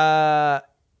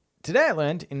 Today I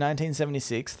learned in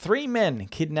 1976, 3 men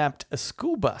kidnapped a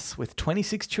school bus with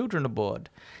 26 children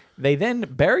aboard. They then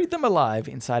buried them alive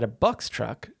inside a box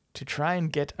truck to try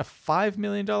and get a $5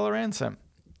 million ransom.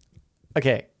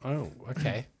 Okay. Oh,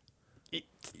 okay.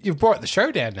 You've brought the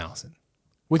show down, Nelson,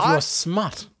 with your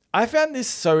smut. I found this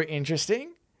so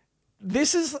interesting.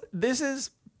 This is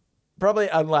probably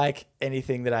unlike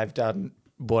anything that I've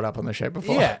brought up on the show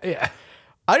before. Yeah.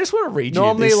 I just want to read you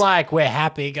Normally, this. like, we're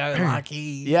happy, go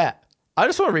lucky. Yeah. I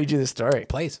just want to read you this story.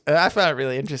 Please. I found it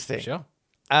really interesting. Sure.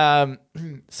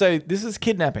 So this is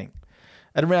kidnapping.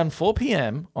 At around 4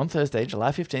 p.m. on Thursday,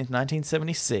 July 15th,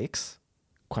 1976,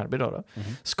 quite a bit older,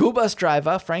 school bus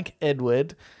driver Frank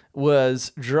Edward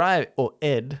was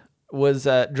driving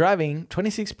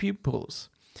 26 pupils.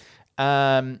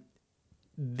 Sorry,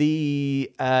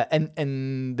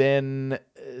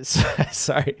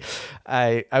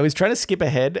 I was trying to skip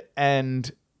ahead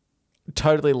and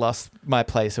totally lost my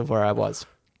place of where I was.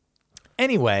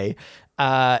 Anyway,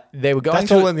 they were going.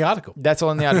 That's all in the article. That's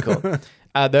all in the article.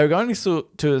 They were going to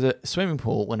the swimming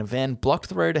pool when a van blocked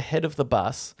the road ahead of the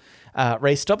bus.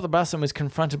 Ray stopped the bus and was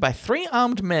confronted by 3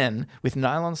 armed men with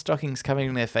nylon stockings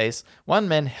covering their face. One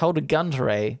man held a gun to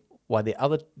Ray while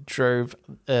another drove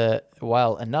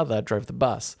the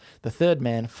bus. The third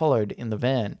man followed in the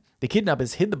van. The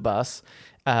kidnappers hid the bus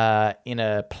in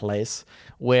a place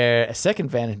where a second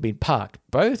van had been parked.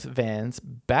 Both vans'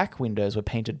 back windows were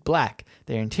painted black.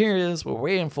 Their interiors were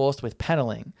reinforced with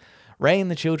paneling. Ray and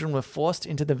the children were forced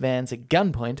into the vans at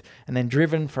gunpoint and then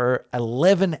driven for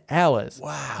 11 hours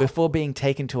before being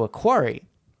taken to a quarry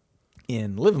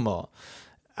in Livermore.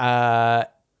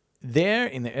 There,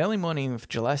 in the early morning of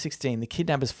July 16, the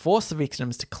kidnappers forced the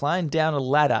victims to climb down a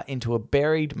ladder into a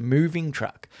buried moving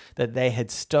truck that they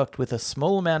had stocked with a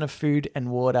small amount of food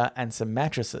and water and some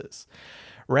mattresses.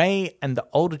 Ray and the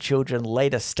older children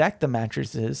later stacked the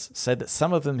mattresses so that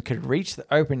some of them could reach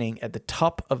the opening at the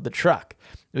top of the truck,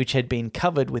 which had been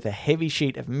covered with a heavy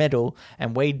sheet of metal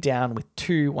and weighed down with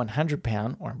 2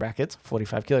 100-pound, or in brackets,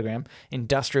 45-kilogram,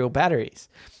 industrial batteries.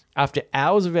 After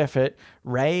hours of effort,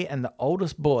 Ray and the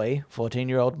oldest boy,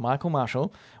 14-year-old Michael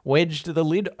Marshall, wedged the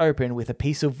lid open with a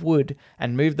piece of wood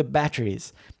and moved the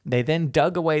batteries. They then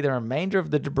dug away the remainder of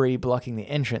the debris blocking the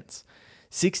entrance.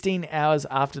 16 hours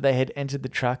after they had entered the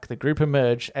truck, the group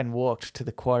emerged and walked to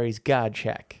the quarry's guard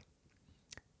shack.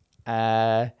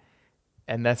 And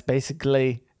that's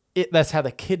basically it. That's how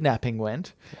the kidnapping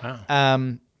went.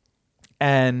 Wow.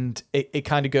 And it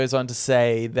kind of goes on to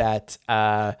say that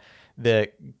the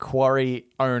quarry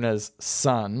owner's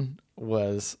son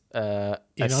was a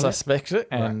suspect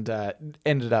and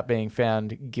ended up being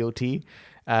found guilty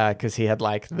because he had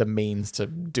like the means to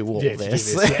do all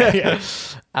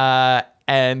this.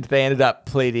 And they ended up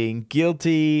pleading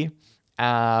guilty.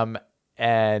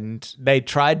 And they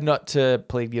tried not to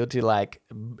plead guilty, like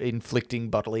inflicting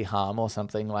bodily harm or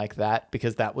something like that,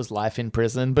 because that was life in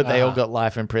prison. But they all got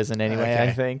life in prison anyway,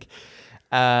 I think.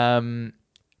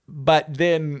 But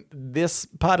then this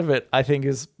part of it, I think,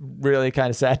 is really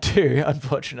kind of sad too,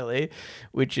 unfortunately,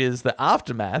 which is the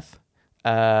aftermath.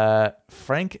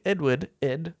 Frank Edward,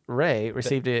 Ed Ray,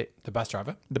 received the bus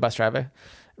driver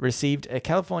received a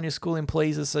California School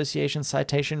Employees Association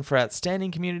citation for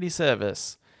outstanding community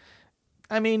service.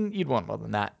 I mean, you'd want more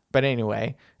than that. But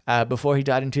anyway, before he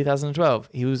died in 2012,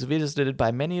 he was visited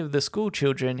by many of the school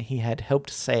children he had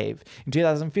helped save. In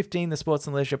 2015, the Sports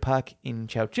and Leisure Park in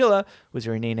Chowchilla was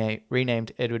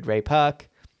renamed Edward Ray Park,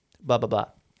 blah, blah, blah.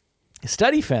 A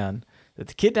study found that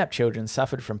the kidnapped children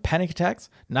suffered from panic attacks,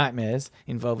 nightmares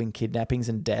involving kidnappings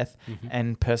and death,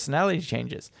 and personality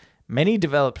changes. Many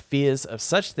developed fears of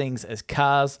such things as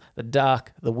cars, the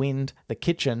dark, the wind, the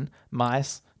kitchen,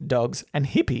 mice, dogs, and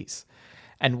hippies.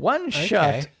 And one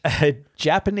shot a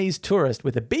Japanese tourist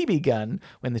with a BB gun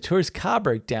when the tourist's car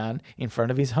broke down in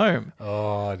front of his home.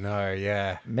 Oh, no,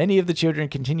 yeah. Many of the children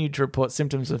continued to report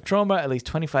symptoms of trauma at least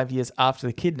 25 years after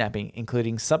the kidnapping,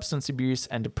 including substance abuse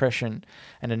and depression,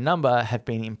 and a number have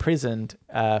been imprisoned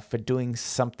for doing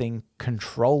something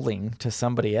controlling to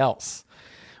somebody else.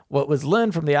 What was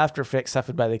learned from the after effects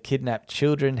suffered by the kidnapped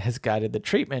children has guided the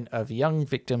treatment of young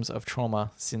victims of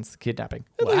trauma since the kidnapping.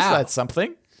 At least that's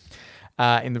something.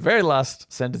 In the very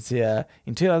last sentence here,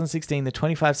 in 2016, the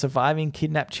 25 surviving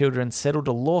kidnapped children settled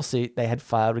a lawsuit they had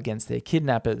filed against their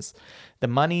kidnappers. The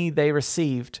money they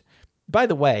received, by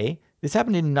the way, this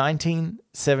happened in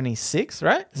 1976,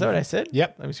 right? Is that what I said?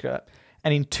 Yep. Let me scroll up.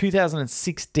 And in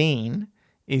 2016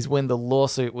 is when the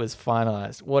lawsuit was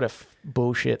finalized. What a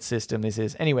bullshit system this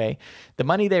is. Anyway, the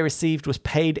money they received was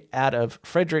paid out of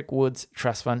Frederick Woods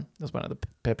Trust Fund. That was one of the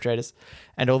perpetrators.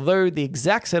 And although the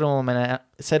exact settlement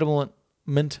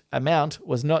amount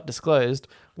was not disclosed,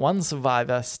 one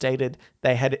survivor stated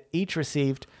they had each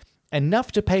received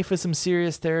enough to pay for some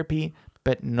serious therapy,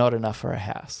 but not enough for a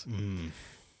house.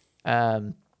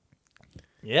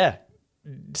 Yeah.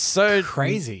 So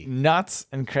crazy. Nuts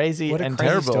and crazy What a and crazy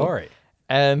terrible. story.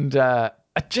 And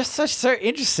just so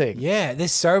interesting. Yeah,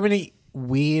 there's so many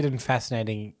weird and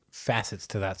fascinating facets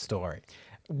to that story.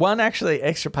 One actually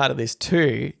extra part of this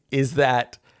too is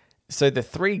that, so the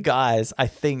three guys, I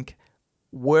think,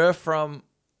 were from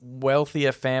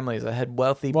wealthier families. They had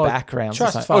wealthy backgrounds.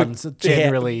 Trust funds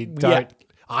generally don't. Yeah.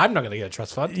 I'm not going to get a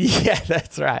trust fund. Yeah,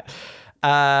 that's right.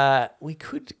 We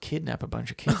could kidnap a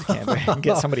bunch of kids, and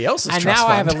get somebody else's and trust now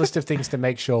fund. I have a list of things to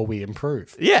make sure we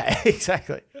improve. Yeah,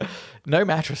 exactly. No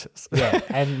mattresses. Yeah,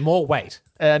 and more weight.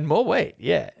 And more weight,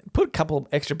 yeah. Put a couple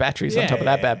extra batteries on top of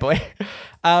that bad boy.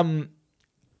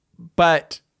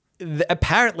 But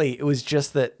apparently it was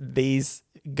just that these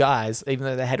guys, even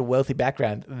though they had a wealthy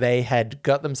background, they had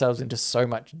got themselves into so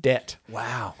much debt.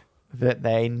 Wow. That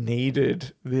they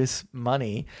needed this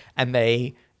money, and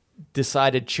they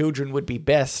decided children would be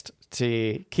best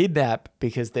to kidnap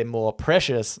because they're more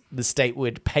precious. The state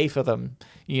would pay for them,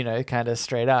 kind of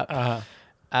straight up.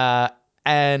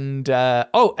 And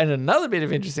another bit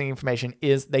of interesting information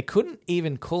is they couldn't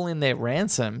even call in their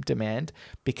ransom demand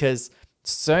because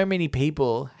so many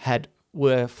people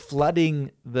were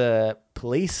flooding the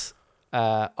police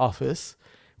office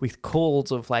with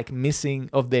calls of their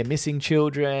missing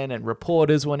children and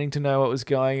reporters wanting to know what was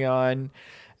going on.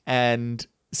 And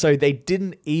so they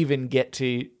didn't even get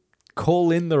to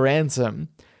call in the ransom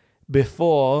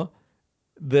before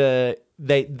they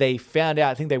found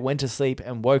out. I think they went to sleep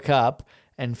and woke up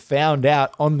and found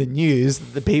out on the news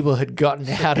that the people had gotten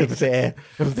out of their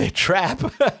trap.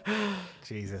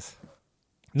 Jesus.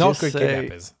 Not good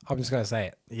kidnappers. I'm just going to say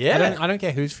it. Yeah. I don't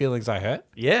care whose feelings I hurt.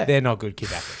 Yeah. They're not good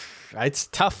kidnappers. It's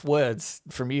tough words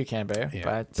from you, Cambo. Yeah.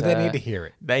 But they need to hear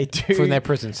it. They do. From their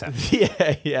prison cell.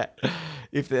 Yeah.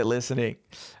 If they're listening.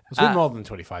 It's been more than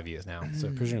 25 years now, so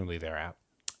presumably they're out.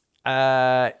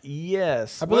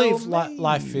 Yes. I believe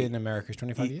life in America is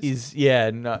 25 years.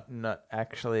 Not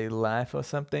actually life or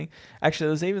something. Actually,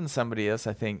 there was even somebody else,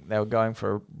 I think, they were going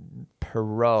for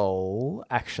parole,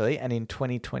 actually, and in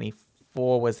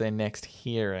 2024 was their next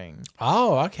hearing.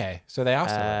 Oh, okay. So they are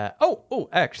still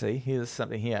actually, here's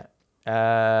something here.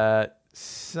 One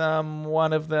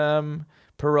of them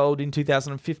paroled in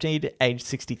 2015, age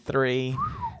 63.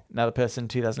 Another person,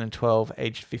 2012,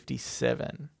 aged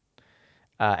 57.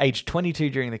 Age 22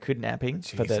 during the kidnapping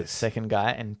for the second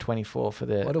guy, and 24 for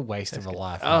the... What a waste of a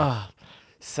life. Oh,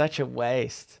 such a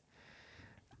waste.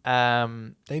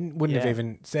 They wouldn't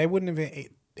have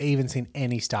even seen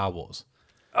any Star Wars.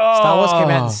 Star Wars came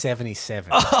out in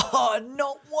 77. Oh,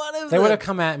 not one of them. They would have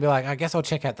come out and be like, I guess I'll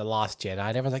check out The Last Jedi.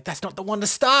 And everyone's like, that's not the one to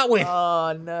start with.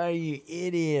 Oh, no, you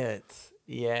idiot.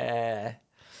 Yeah.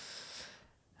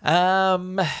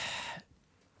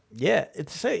 Yeah,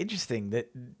 it's so interesting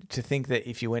to think that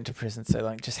if you went to prison so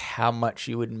long, just how much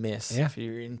you would miss for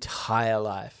your entire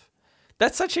life.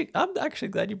 I'm actually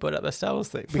glad you brought up the Star Wars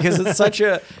thing because it's such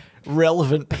a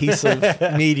relevant piece of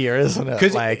media, isn't it?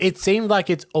 Because it seemed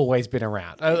like it's always been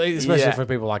around, especially for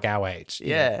people like our age.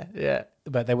 Yeah.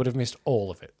 But they would have missed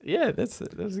all of it. Yeah,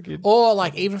 that was a good... Or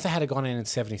even if they had gone in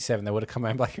 77, they would have come out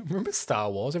and be like, remember Star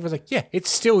Wars? Everyone's like, yeah,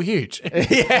 it's still huge.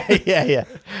 Yeah.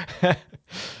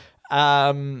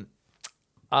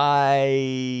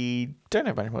 I don't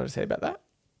have much more to say about that.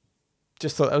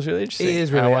 Just thought that was really interesting. It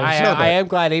is really. I am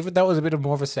glad, even though it was a bit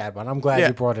more of a sad one, I'm glad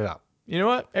you brought it up. You know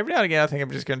what? Every now and again, I think I'm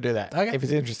just going to do that. Okay. If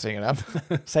it's interesting enough.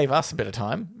 Save us a bit of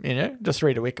time, Just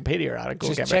read a Wikipedia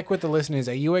article. Just check with the listeners.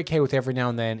 Are you okay with every now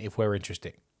and then if we're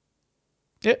interesting?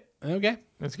 Yep. Okay.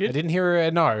 That's good. I didn't hear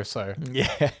a no, so.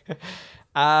 Yeah.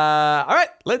 All right.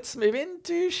 Let's move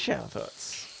into shower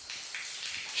thoughts.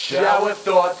 Shower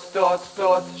thoughts, shower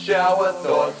thoughts, shower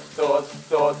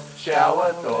thoughts,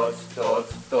 shower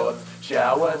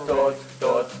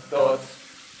thoughts.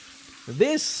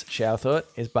 This shower thought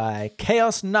is by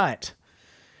Chaos Knight,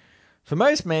 For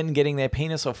most men, getting their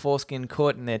penis or foreskin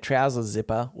caught in their trousers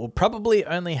zipper will probably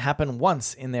only happen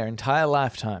once in their entire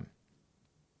lifetime.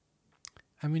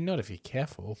 I mean, not if you're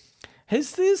careful.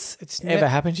 Has this It's ever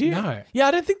happened to you? No. Yeah,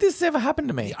 I don't think this has ever happened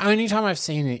to me. The only time I've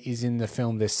seen it is in the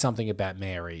film There's Something About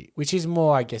Mary, which is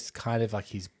more, I guess, kind of like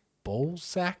his ball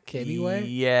sack anyway.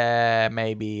 Yeah,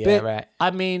 maybe. Yeah, But, right.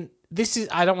 I mean,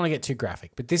 I don't want to get too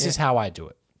graphic, but this is how I do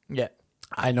it. Yeah.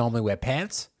 I normally wear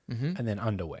pants and then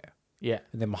underwear. Yeah.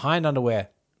 And then behind underwear,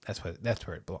 that's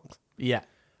where it belongs. Yeah.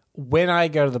 When I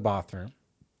go to the bathroom,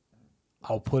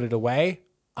 I'll put it away,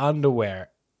 underwear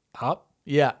up,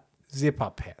 Yeah. zip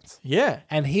up pants. Yeah.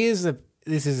 And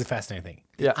this is a fascinating thing.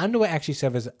 The Yeah. underwear actually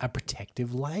serves as a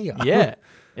protective layer. Yeah.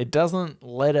 It doesn't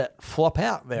let it flop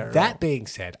out there. at That all. being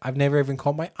said, I've never even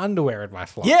caught my underwear in my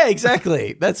flight. Yeah,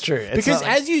 exactly. That's true. It's Because not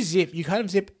like- as you zip, you kind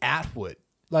of zip outward.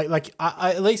 Like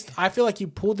I at least I feel like you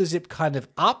pull the zip kind of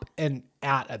up and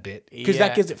out a bit because Yeah.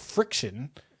 that gives it friction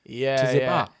yeah, to zip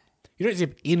yeah. up. You don't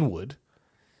zip inward,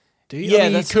 do you? Yeah, I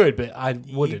mean, you that's- could, but I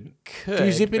wouldn't. Could, do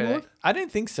you zip but inward? I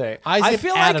don't think so. I zip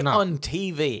feel out like and up. on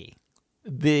TV,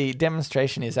 the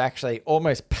demonstration is actually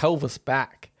almost pelvis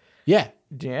back. Yeah.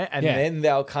 Yeah, and Yeah. then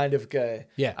they'll kind of go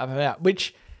Yeah. up and out,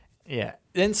 which, yeah.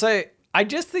 And so I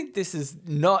just think this is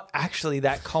not actually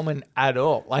that common at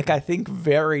all. Like, I think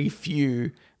very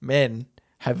few men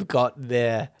have got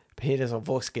their penis or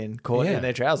foreskin caught Yeah. in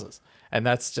their trousers. And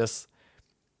that's just,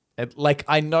 like,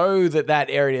 I know that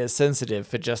area is sensitive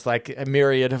for just like a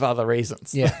myriad of other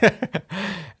reasons. Yeah.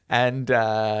 And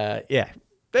yeah.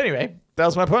 But anyway, that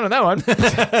was my point on that one.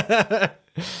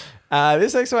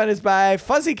 This next one is by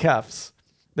Fuzzy Cuffs.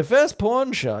 The first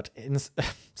porn shot in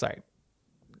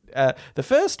the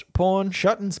first porn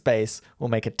shot in space will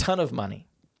make a ton of money.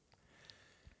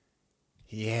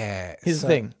 Yeah. Here's the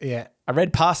thing. Yeah. I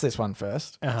read past this one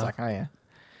first. I was Uh-huh. like, oh yeah.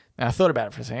 And I thought about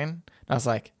it for a second. And I was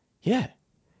like, yeah,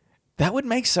 that would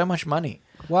make so much money.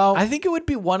 Well, I think it would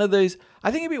be one of those.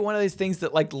 I think it'd be one of those things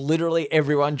that like literally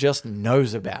everyone just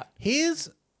knows about. here's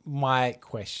my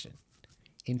question.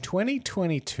 In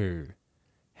 2022,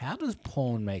 how does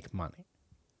porn make money?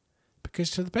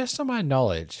 Because to the best of my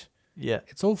knowledge, Yeah.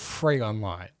 it's all free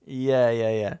online.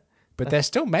 Yeah. But they're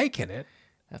still making it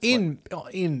in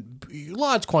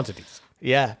large quantities.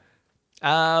 Yeah.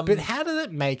 But how does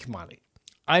it make money?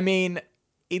 I mean,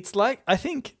 it's like, I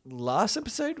think last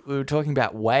episode we were talking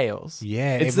about whales.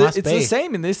 Yeah, it's it must it's be. the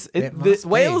same in this. It must be.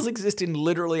 Whales exist in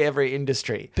literally every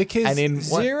industry. Because and in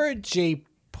one- zero G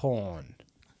porn.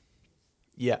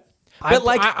 yeah, But but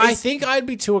like I it's- think I'd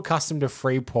be too accustomed to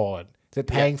free porn that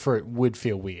paying for it would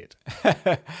feel weird.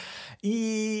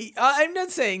 I'm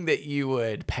not saying that you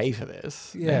would pay for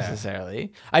this Yeah.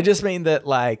 necessarily. I just mean that,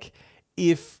 like,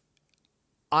 if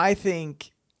I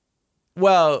think,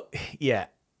 well, yeah,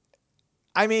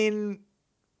 I mean,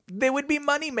 there would be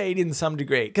money made in some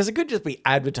degree because it could just be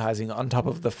advertising on top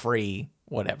of the free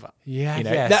whatever. Yeah, you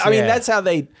know. yes, I mean, yeah.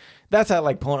 that's how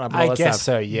like Pornhub. And I all that guess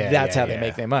stuff, so, yeah, that's yeah, how they yeah.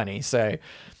 make their money. So,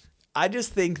 I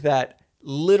just think that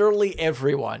literally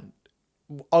everyone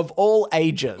of all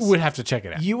ages Would have to check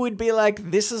it out. you would be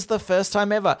like, this is the first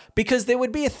time ever. Because there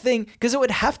would be a thing, because it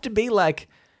would have to be like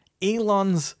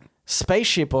Elon's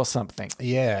spaceship or something.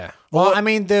 Yeah. Well, I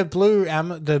mean, the blue,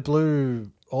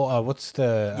 what's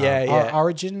the Yeah.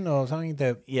 Origin or something?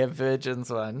 The Yeah, Virgin's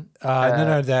one.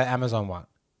 no, the Amazon one.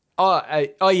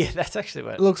 Oh, yeah, that's actually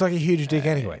what It looks like a huge dick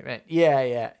anyway. meant.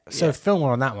 Yeah. So yeah. film it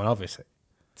on that one, obviously,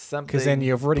 Something because then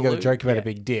you've already got a blue. joke about yeah. a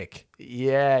big dick.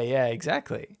 Yeah,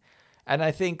 exactly. And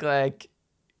I think like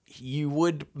you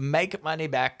would make money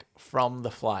back from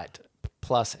the flight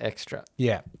plus extra.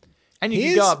 Yeah. And you could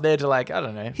Here's- go up there to like, I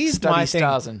don't know, Here's study my thing.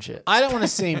 stars and shit. I don't want to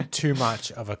seem too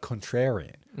much of a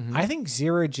contrarian. I think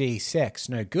zero G sex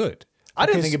no good. I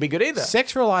don't Because think it'd be good either.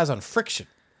 Sex relies on friction.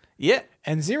 Yeah.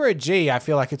 And zero G, I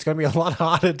feel like it's going to be a lot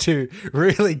harder to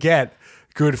really get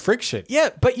good friction. Yeah,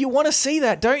 but you want to see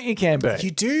that, don't you, Camber?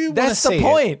 You do wanna That's see the it.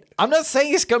 point. I'm not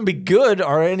saying it's going to be good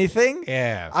or anything.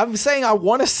 Yeah. I'm saying I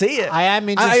want to see it. I am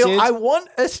interested. I want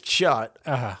a shot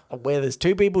Uh-huh. where there's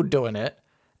two people doing it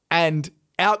and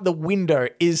out the window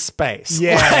is space.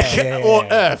 Yeah, Like, yeah, yeah, or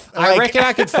yeah. Earth. I Like, reckon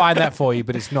I could find that for you,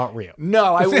 but it's not real.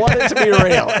 No, I want it to be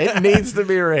real. It needs to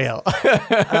be real.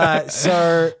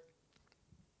 So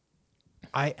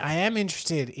I am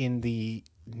interested in the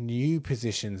new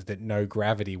positions that no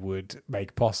gravity would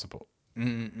make possible.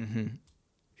 Mm-hmm.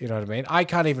 You know what I mean? I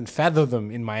can't even fathom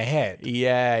them in my head.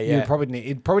 Yeah. It'd probably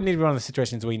need to be one of the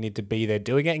situations where you need to be there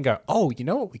doing it and go, oh, you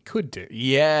know what we could do?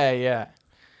 Yeah.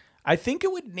 I think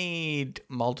it would need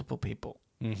multiple people.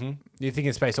 Mm-hmm. You think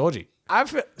it's Space Orgy?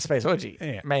 Space Orgy.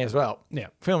 Yeah. May as well. Yeah.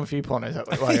 Film a few pornos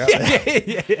while you're up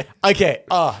there. Okay.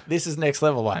 Oh, this is next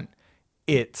level one.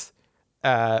 it's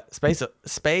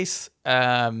space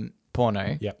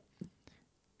porno, Yep.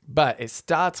 but it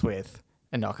starts with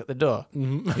a knock at the door.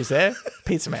 Who's there?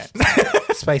 Pizza Man.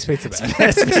 Space pizza man.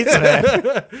 It's Pizza Man.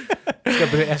 It's got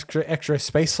a bit of extra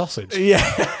space sausage.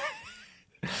 Yeah.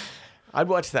 I'd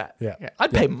watch that. Yeah.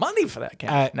 I'd pay money for that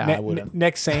cat. No, I wouldn't.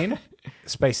 Next scene,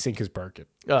 space sink is broken.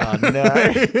 Oh, no.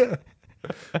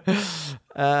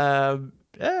 Yeah,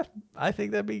 I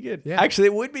think that'd be good. Yeah. Actually,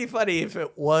 it would be funny if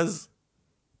it wasn't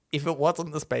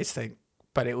the space thing,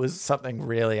 but it was something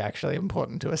really actually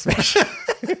important to a spaceship.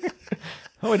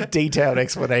 A detailed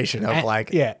explanation of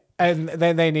like... Yeah. And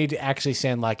then they need to actually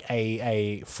send like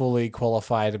a fully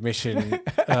qualified mission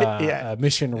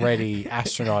ready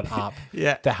astronaut up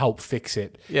to help fix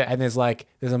it. Yeah. And there's a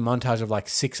montage of like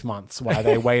 6 months while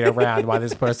they wait around while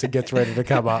this person gets ready to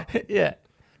come up. Yeah.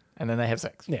 And then they have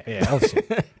sex. Yeah, obviously.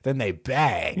 Then they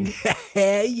bang.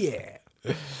 Yeah.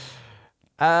 Then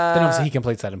obviously he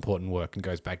completes that important work and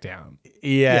goes back down.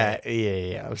 Yeah.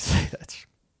 Obviously,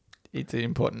 it's an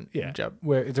important job.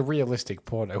 Where it's a realistic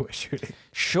porno we're shooting.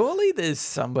 Surely there's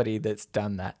somebody that's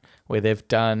done that, where they've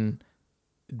done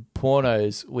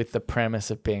pornos with the premise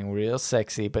of being real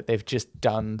sexy, but they've just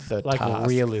done the task.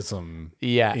 Realism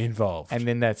involved. And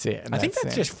then that's it. I think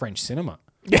that's just French cinema.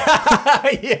 Yeah,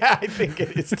 I think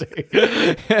it is too.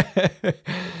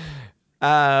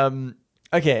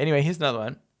 Okay, anyway, here's another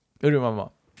one. We'll do one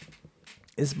more.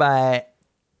 It's by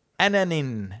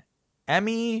Ananin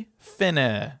Ami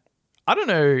Finner. I don't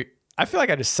know. I feel like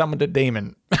I just summoned a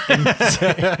demon.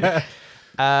 If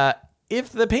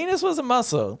the penis was a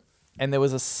muscle and there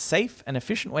was a safe and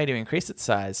efficient way to increase its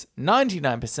size,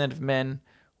 99% of men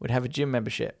would have a gym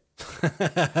membership.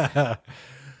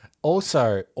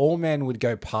 Also, all men would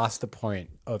go past the point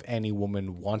of any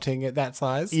woman wanting it that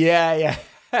size. Yeah.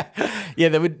 Yeah,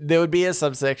 there would be a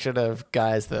subsection of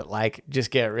guys that like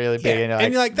just get really big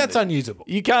and you're like, that's unusable.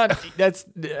 You can't.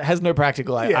 Has no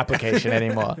practical application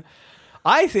anymore.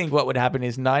 I think what would happen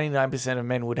is 99% of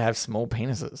men would have small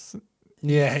penises.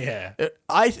 Yeah.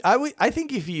 I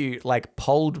think if you like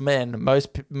polled men,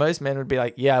 most men would be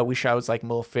like, yeah, I wish I was like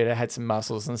more fit. I had some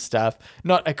muscles and stuff.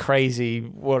 Not a crazy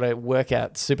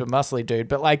workout super muscly dude,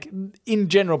 but like in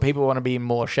general, people want to be in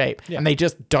more shape and they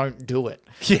just don't do it.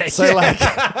 Yeah. So like,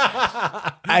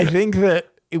 I think that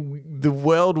the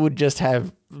world would just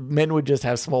have men would just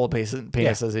have smaller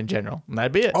penises in general, and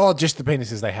that'd be it. Oh, just the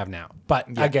penises they have now,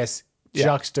 but I guess.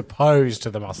 Juxtaposed to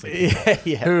the muscly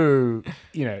people, who,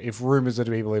 if rumors are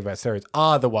to be believed by steroids,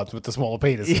 are the ones with the smaller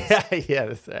penises. Yeah,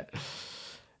 that's it.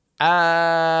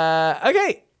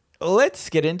 Okay, let's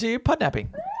get into podnapping.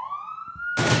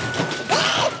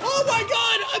 Oh my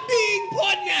God, I'm being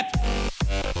podnapped.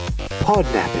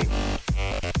 Podnapping.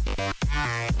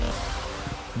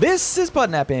 This is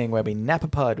podnapping, where we nap a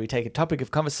pod. We take a topic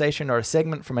of conversation or a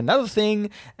segment from another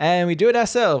thing, and we do it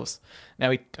ourselves.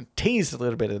 Now, we teased a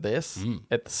little bit of this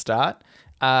at the start.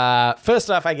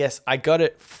 First off, I guess I got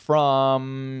it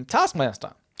from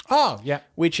Taskmaster. Oh, yeah.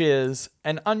 Which is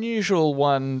an unusual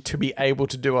one to be able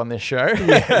to do on this show.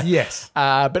 Yes.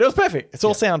 But it was perfect. It's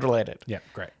all sound related. Yeah,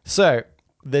 great. So,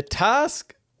 the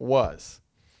task was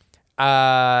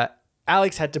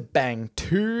Alex had to bang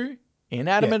two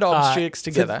inanimate objects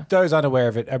together. For those unaware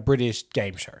of it, a British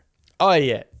game show. Oh,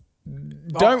 yeah.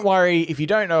 Don't worry. If you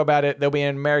don't know about it, there'll be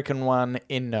an American one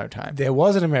in no time. There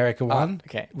was an American one.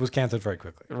 Okay. It was cancelled very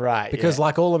quickly. Right. Because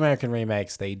like all American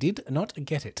remakes, they did not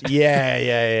get it.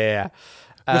 Yeah.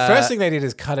 The first thing they did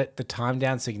is cut the time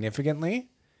down significantly,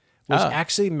 which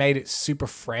actually made it super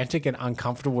frantic and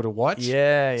uncomfortable to watch.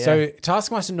 Yeah. So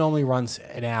Taskmaster normally runs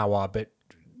an hour, but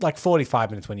like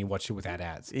 45 minutes when you watch it without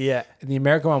ads. Yeah. And the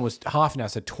American one was half an hour,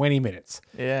 so 20 minutes.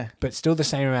 Yeah. But still the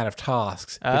same amount of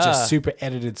tasks, but just super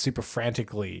edited, super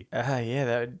frantically. Yeah,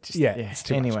 that would just... it's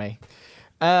too anyway.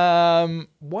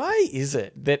 Why is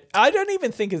it that... I don't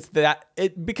even think it's that...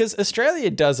 because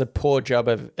Australia does a poor job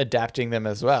of adapting them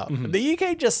as well. Mm-hmm. The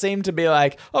UK just seemed to be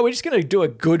like, oh, we're just going to do a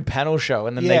good panel show,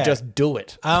 and then they just do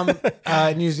it.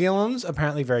 New Zealand's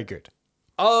apparently very good.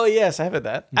 Oh, yes, I have heard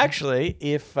that. Actually,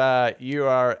 if you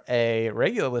are a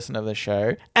regular listener of the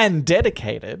show and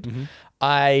dedicated,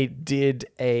 I did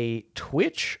a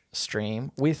Twitch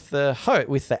stream with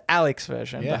the Alex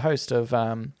version, the host of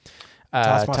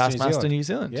Taskmaster New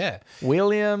Zealand. Yeah.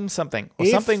 William something. Or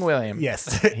something William.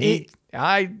 Yes.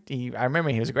 I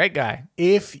remember he was a great guy.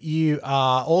 If you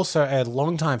are also a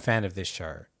longtime fan of this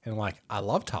show and like, I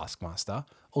love Taskmaster,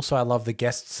 Also, I love the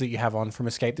guests that you have on from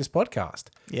Escape This Podcast.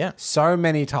 Yeah. So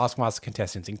many Taskmaster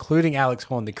contestants, including Alex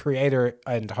Horn, the creator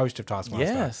and host of Taskmaster,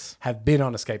 Yes. have been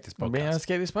on Escape This Podcast. Being on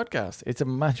Escape This Podcast. It's a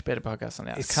much better podcast than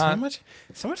ours. It's so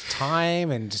much time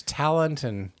and just talent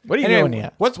and What are you doing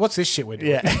here? What's this shit we're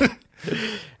doing? Yeah.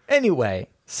 Anyway,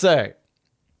 so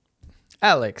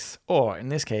Alex, or in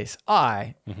this case,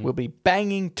 I will be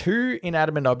banging two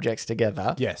inanimate objects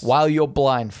together. Yes. While you're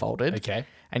blindfolded. Okay.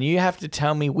 And you have to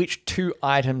tell me which two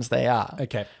items they are.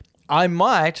 Okay. I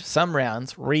might, some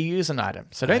rounds, reuse an item.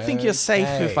 So don't think you're safe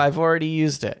if I've already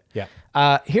used it. Yeah.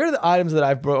 Here are the items that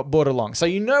I've brought along. So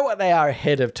you know what they are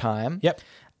ahead of time. Yep.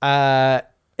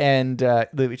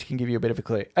 Which can give you a bit of a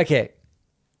clue. Okay.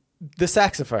 The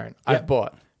saxophone I've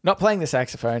bought. Not playing the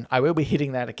saxophone. I will be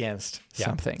hitting that against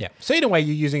something. Yeah. So in a way,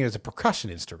 you're using it as a percussion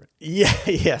instrument. Yeah.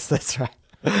 Yes, that's right.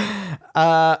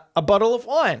 A bottle of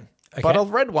wine. Okay. Bottle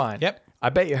of red wine. Yep. I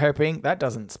bet you're hoping that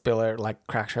doesn't spill like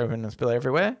crack open and spill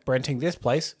everywhere. Renting this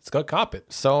place, it's got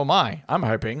carpet. So am I. I'm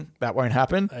hoping that won't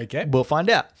happen. Okay. We'll find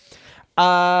out.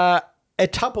 A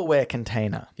Tupperware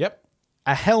container. Yep.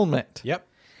 A helmet. Yep.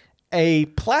 A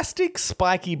plastic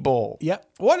spiky ball. Yep.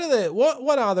 What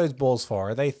are those balls for?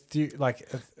 Are they like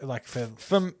for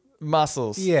For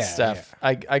muscles stuff.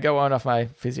 I go on off my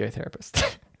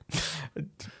physiotherapist.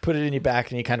 Put it in your back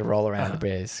and you kind of roll around a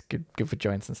bit. It's good for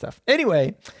joints and stuff.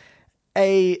 Anyway,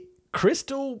 a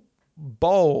crystal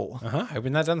bowl.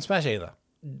 Hoping that doesn't smash either.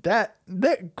 That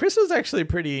crystal's actually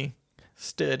pretty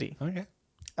sturdy. Okay.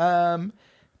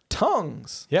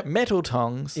 Tongs. Yep. Metal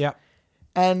tongs. Yep.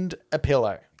 And a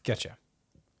pillow. Gotcha.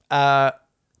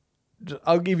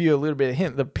 I'll give you a little bit of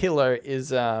hint. The pillow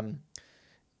is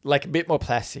like a bit more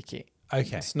plasticky.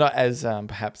 Okay. It's not as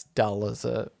perhaps dull as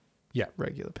a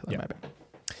regular pillow, maybe.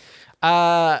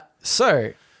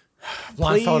 So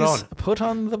Blindfold please on. put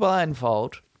on the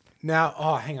blindfold.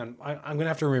 Now, hang on. I'm going to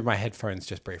have to remove my headphones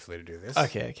just briefly to do this.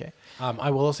 Okay. I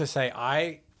will also say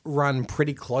I run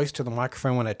pretty close to the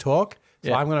microphone when I talk.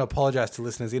 So I'm going to apologize to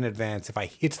listeners in advance if I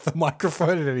hit the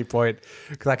microphone at any point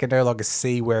because I can no longer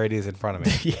see where it is in front of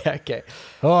me. Yeah, okay.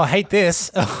 Oh, I hate this.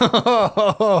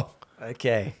 Okay.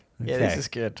 Yeah, Okay. this is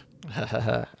good.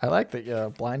 I like that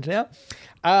you're blind now.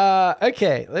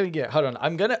 Okay, let me get. Hold on.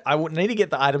 I would need to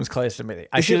get the items close to me.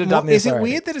 I should have done this. Is it already.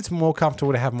 weird that it's more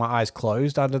comfortable to have my eyes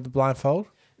closed under the blindfold?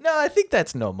 No, I think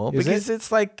that's normal Is because it?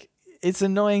 it's like it's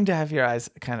annoying to have your eyes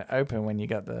kind of open when you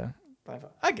got the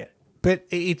blindfold. I get it. But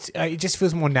it just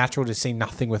feels more natural to see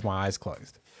nothing with my eyes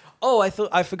closed. Oh,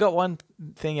 I forgot one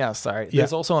thing else. Sorry. Yeah.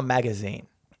 There's also a magazine.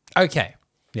 Okay.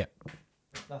 Yeah.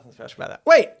 Nothing special about that.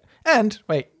 Wait.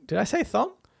 Did I say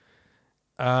thong?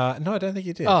 No, I don't think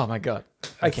you did. Oh my god.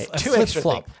 Okay, a two flip extra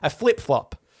flop. things. A flip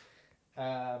flop.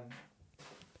 I'm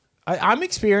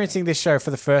experiencing this show for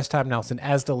the first time, Nelson,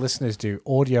 as the listeners do,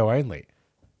 audio only.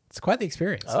 It's quite the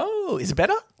experience. Oh, is it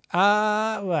better?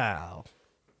 Well.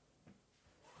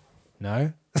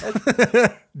 No?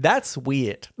 That's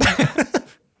weird.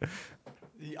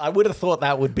 I would have thought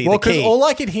that would be Well, the because key. all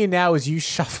I can hear now is you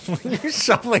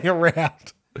shuffling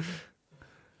around.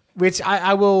 Which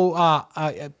I will,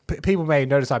 people may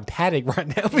notice I'm padding right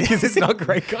now because it's not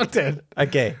great content.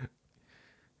 Okay.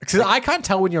 Because I can't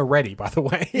tell when you're ready, by the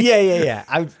way. Yeah.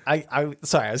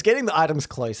 Sorry, I was getting the items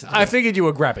closer. I figured you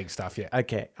were grabbing stuff, yeah.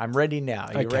 Okay, I'm ready now.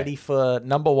 Are you Okay. ready for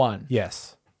number one?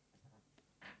 Yes.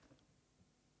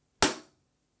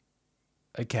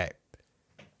 Okay.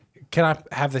 Can I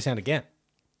have the sound again?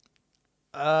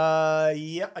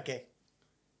 Yep. Okay.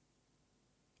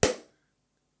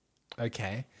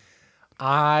 Okay.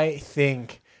 I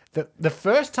think the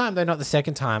first time, though not the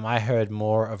second time, I heard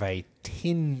more of a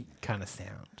tin kind of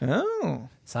sound. Oh.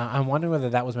 So I'm wondering whether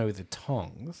that was maybe the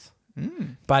tongs.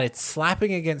 But it's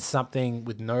slapping against something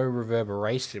with no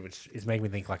reverberation, which is making me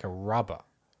think like a rubber.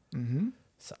 Mm-hmm.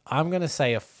 So I'm going to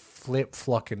say a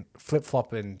flip-flop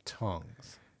and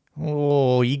tongs.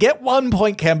 Oh, you get 1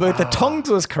 point, Cambo. The tongs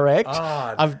was correct.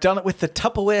 I've done it with the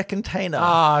Tupperware container.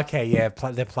 Okay, yeah.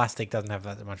 The plastic doesn't have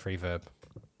that much reverb.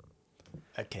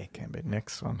 Okay, Cambo.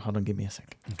 Next one. Hold on, give me a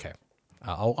second. Okay.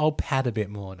 I'll pad a bit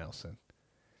more, Nelson.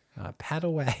 Pad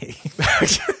away.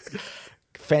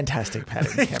 Fantastic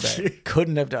pattern, Cambo.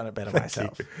 Couldn't have done it better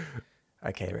myself.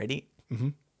 Okay, ready?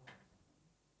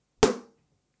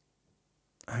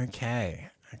 Okay.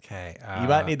 You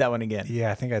might need that one again.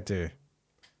 Yeah, I think I do.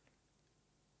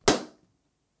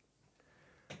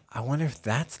 I wonder if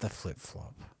that's the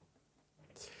flip-flop.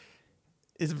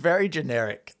 It's very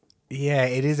generic. Yeah,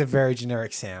 it is a very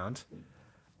generic sound.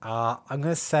 I'm going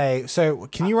to say... So,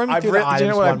 can you run me through the Do items you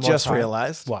know what one I've more just time?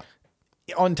 realized? What?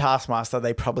 On Taskmaster,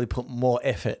 they probably put more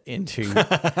effort into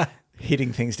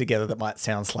hitting things together that might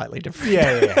sound slightly different.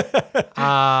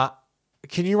 Yeah.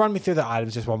 Can you run me through the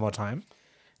items just one more time?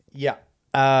 Yeah.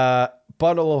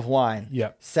 Bottle of wine.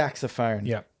 Yep. Saxophone.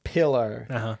 Yep.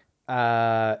 Pillow.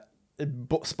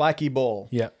 Spiky ball.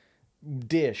 Yep.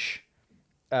 Dish.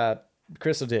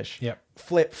 Crystal dish. Yep.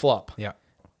 Flip flop. Yep.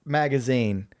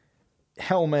 Magazine.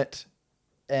 Helmet.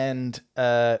 And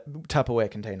Tupperware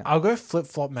container. I'll go Flip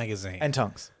Flop magazine. And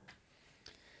tongs.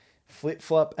 Flip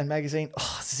flop and magazine.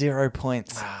 Oh, 0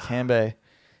 points. Cambo.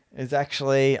 Is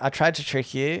actually, I tried to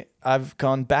trick you. I've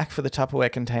gone back for the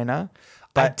Tupperware container. I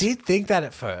But did think that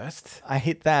at first. I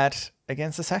hit that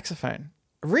against the saxophone.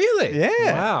 Really?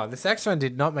 Yeah. Wow. The saxophone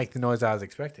did not make the noise I was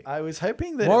expecting. I was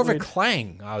hoping that More it of a would-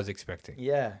 clang I was expecting.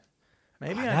 Yeah.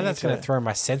 Maybe I Now need that's going to throw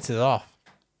my senses off.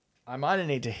 I might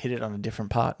need to hit it on a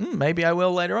different part. Maybe I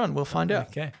will later on. We'll find out.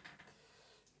 Okay.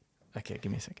 Okay,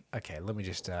 give me a second. Okay, let me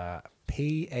just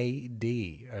PAD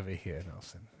over here,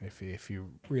 Nelson. If you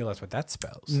realize what that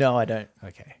spells. No, I don't.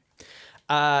 Okay.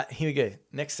 Here we go.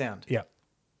 Next sound. Yep.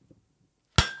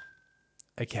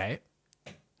 Okay.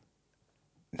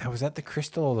 Now, was that the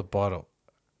crystal or the bottle?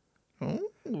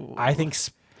 Ooh. I think.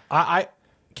 I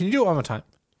can you do it one more time?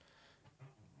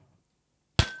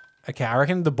 Okay, I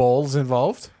reckon the ball's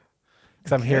involved.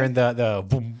 Because I'm hearing the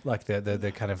boom, like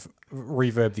the kind of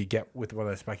reverb that you get with one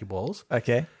of those spiky balls.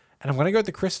 Okay. And I'm going to go with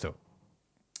the crystal.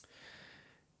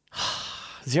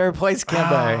 0 points,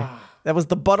 Cambo. That was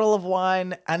the bottle of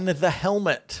wine and the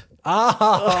helmet.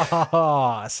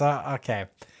 Oh, so, okay.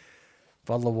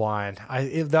 Bottle of wine.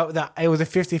 It was a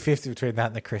 50-50 between that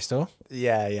and the crystal.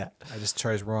 Yeah. I just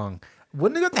chose wrong.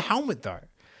 Wouldn't have got the helmet, though.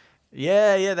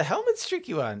 Yeah. The helmet's a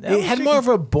tricky one. It had more of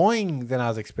a boing than I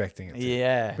was expecting it to.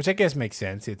 Yeah. Which I guess makes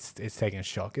sense. It's taking a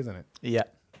shock, isn't it? Yeah.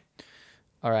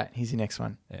 All right. Here's your next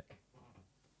one. Yeah.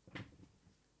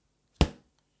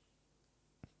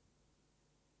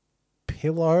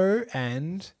 Pillow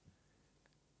and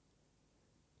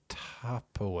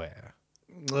Tupperware.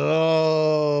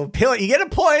 Oh, pillow. You get a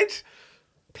point.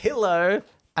 Pillow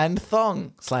and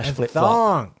thong / flip flop.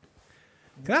 Thong.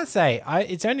 Can I say,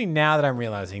 it's only now that I'm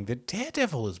realizing that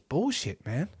Daredevil is bullshit,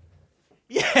 man.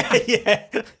 Yeah.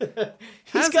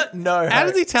 He's got no How hope.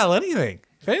 does he tell anything?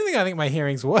 If anything, I think my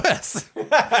hearing's worse.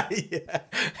 Yeah.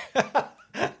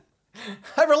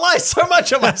 I rely so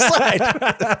much on my side.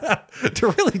 To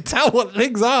really tell what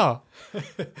things are.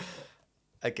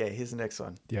 Okay, here's the next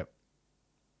one. Yep.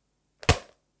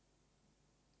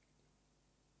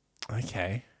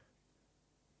 Okay.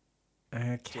 Do you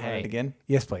want Okay. it again?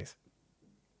 Yes, please.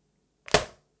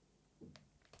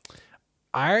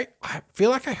 I feel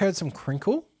like I heard some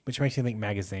crinkle, which makes me think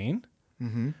magazine.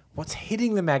 Mm-hmm. What's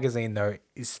hitting the magazine, though,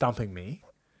 is stumping me.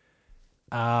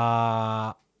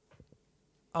 I'll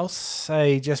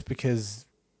say, just because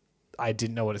I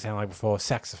didn't know what it sounded like before,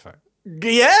 saxophone.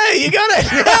 Yeah, you got it.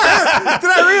 Did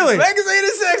I really? Magazine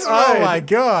is saxophone. Oh, my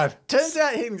God. Turns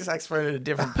out hitting the saxophone at a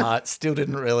different part still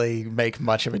didn't really make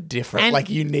much of a difference, And-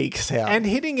 unique sound. And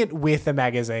hitting it with a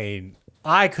magazine,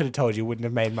 I could have told you wouldn't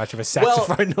have made much of a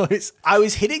saxophone noise. I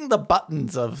was hitting the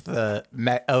buttons of the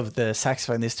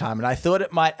saxophone this time, and I thought you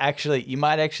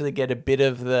might actually get a bit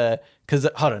of the, because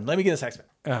hold on, let me get the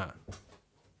saxophone.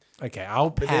 Okay, I'll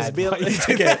There's pad. a bit, while you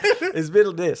do that. there's a bit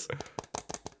of this,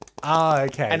 Oh,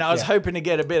 okay. and I was hoping to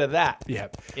get a bit of that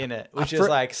Yep. in it, which for- is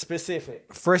like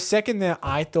specific. For a second there,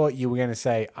 I thought you were going to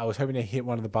say, I was hoping to hit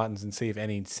one of the buttons and see if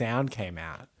any sound came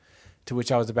out. To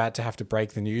which I was about to have to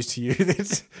break the news to you.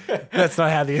 That's not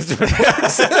how the instrument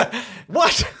works.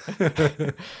 What?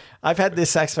 I've had this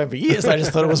saxophone for years. I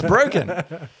just thought it was broken.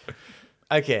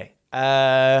 Okay.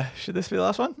 Should this be the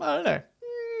last one? I don't know.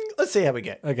 Let's see how we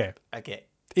get. Okay. Okay.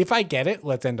 If I get it,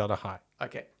 let's end on a high.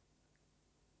 Okay.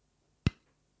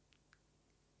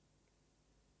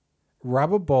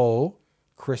 Rubber ball,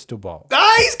 crystal ball.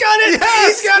 Oh, he's got it!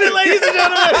 Yes! He's got it, ladies and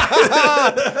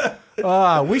gentlemen!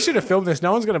 We should have filmed this.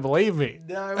 No one's going to believe me.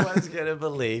 No one's going to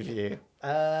believe you.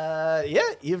 Yeah,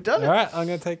 you've done it. All right, I'm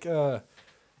going to take...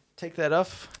 Take that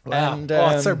off. Wow. And,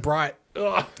 it's so bright.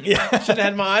 Ugh. yeah. Should have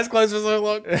had my eyes closed for so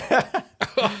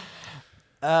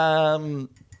long.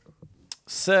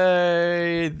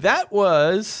 So that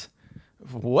was...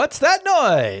 What's that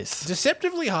noise?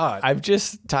 Deceptively hard. I've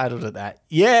just titled it that.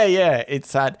 Yeah, it's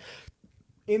sad.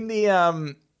 Admittedly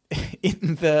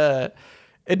in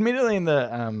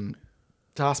the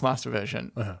Taskmaster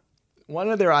version, one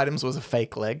of their items was a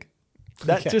fake leg.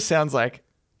 That just sounds like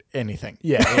anything.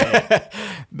 Yeah.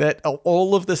 That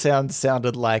all of the sounds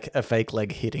sounded like a fake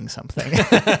leg hitting something.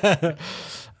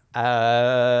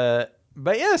 But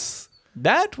yes,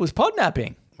 that was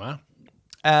podnapping. Wow.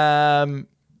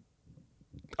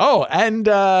 Oh, and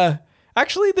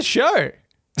actually the show.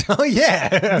 Oh,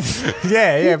 yeah.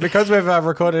 yeah. Because we've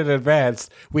recorded in advance,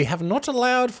 we have not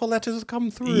allowed for letters to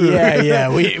come through. Yeah.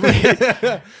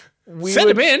 We Send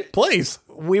them in, please.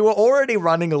 we were already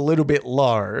running a little bit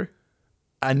low,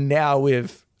 and now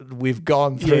we've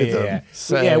gone through them. Yeah.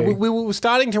 So yeah, we were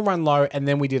starting to run low, and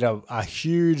then we did a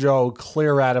huge old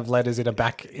clear out of letters in a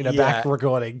back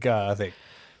recording thing.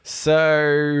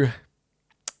 So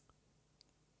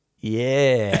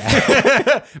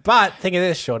yeah. But think of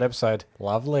this short episode,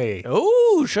 lovely.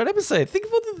 Ooh, short episode. Think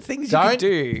of all the things you could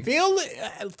do. Feel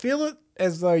it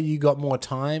as though you got more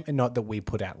time, and not that we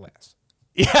put out less.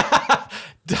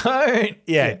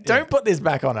 Don't put this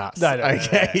back on us. No.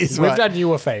 Okay. We've done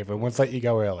you a favor and we've let you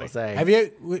go early. say- Have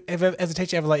you, as a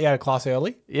teacher, ever let you out of class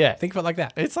early? Yeah. Think of it like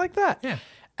that. It's like that. Yeah.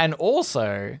 And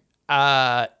also,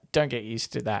 don't get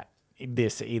used to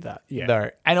this either. Yeah. No.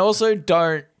 And also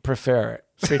don't prefer it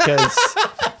because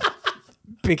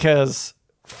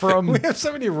from We have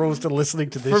so many rules to listening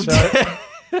to this show.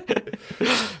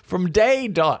 from day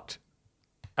dot,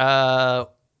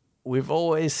 we've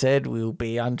always said we'll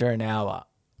be under an hour.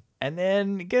 And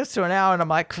then it gets to an hour and I'm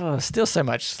like, still so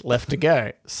much left to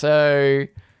go. So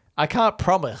I can't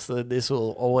promise that this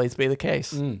will always be the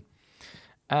case.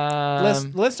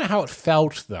 Let's know how it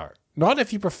felt, though. Not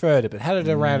if you preferred it, but how did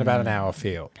around about an hour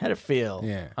feel? How'd it feel?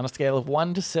 Yeah. On a scale of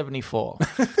 1 to 74.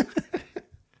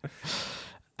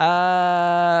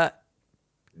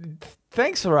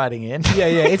 Thanks for writing in. Yeah.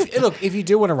 If you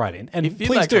do want to write in, and If you'd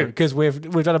please like do, to. because we've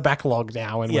done a backlog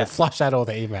now, and Yeah. we've flushed out all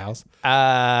the emails.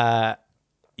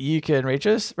 You can reach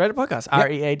us, Reddit Podcast,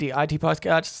 READIT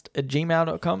Podcast at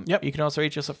gmail.com. Yep. You can also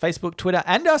reach us on Facebook, Twitter,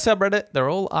 and our subreddit. They're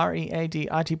all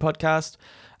READIT Podcast.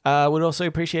 Would also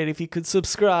appreciate it if you could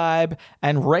subscribe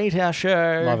and rate our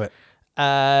show. Love it.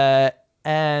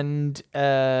 And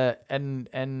I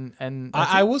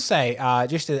will say,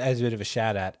 just as a bit of a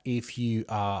shout out, if you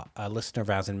are a listener of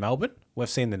ours in Melbourne, we've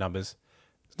seen the numbers.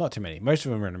 It's not too many. Most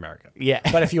of them are in America. Yeah.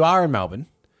 But if you are in Melbourne,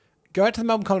 go out to the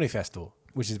Melbourne Comedy Festival,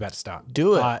 which is about to start.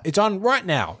 Do it. It's on right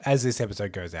now as this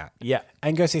episode goes out. Yeah.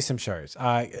 And go see some shows.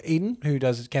 Eden, who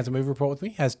does Cancel Movie Report with me,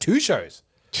 has 2 shows.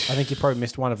 I think you probably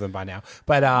missed one of them by now.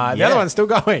 But the other one's still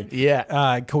going.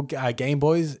 Yeah. Called Game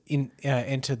Boys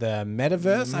Into the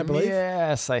Metaverse, I believe.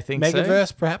 Yes, I think so.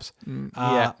 Megaverse, perhaps.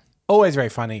 yeah. Always very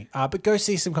funny. But go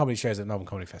see some comedy shows at Melbourne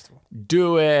Comedy Festival.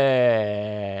 Do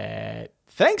it.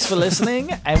 Thanks for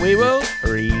listening, and we will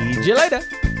read you later.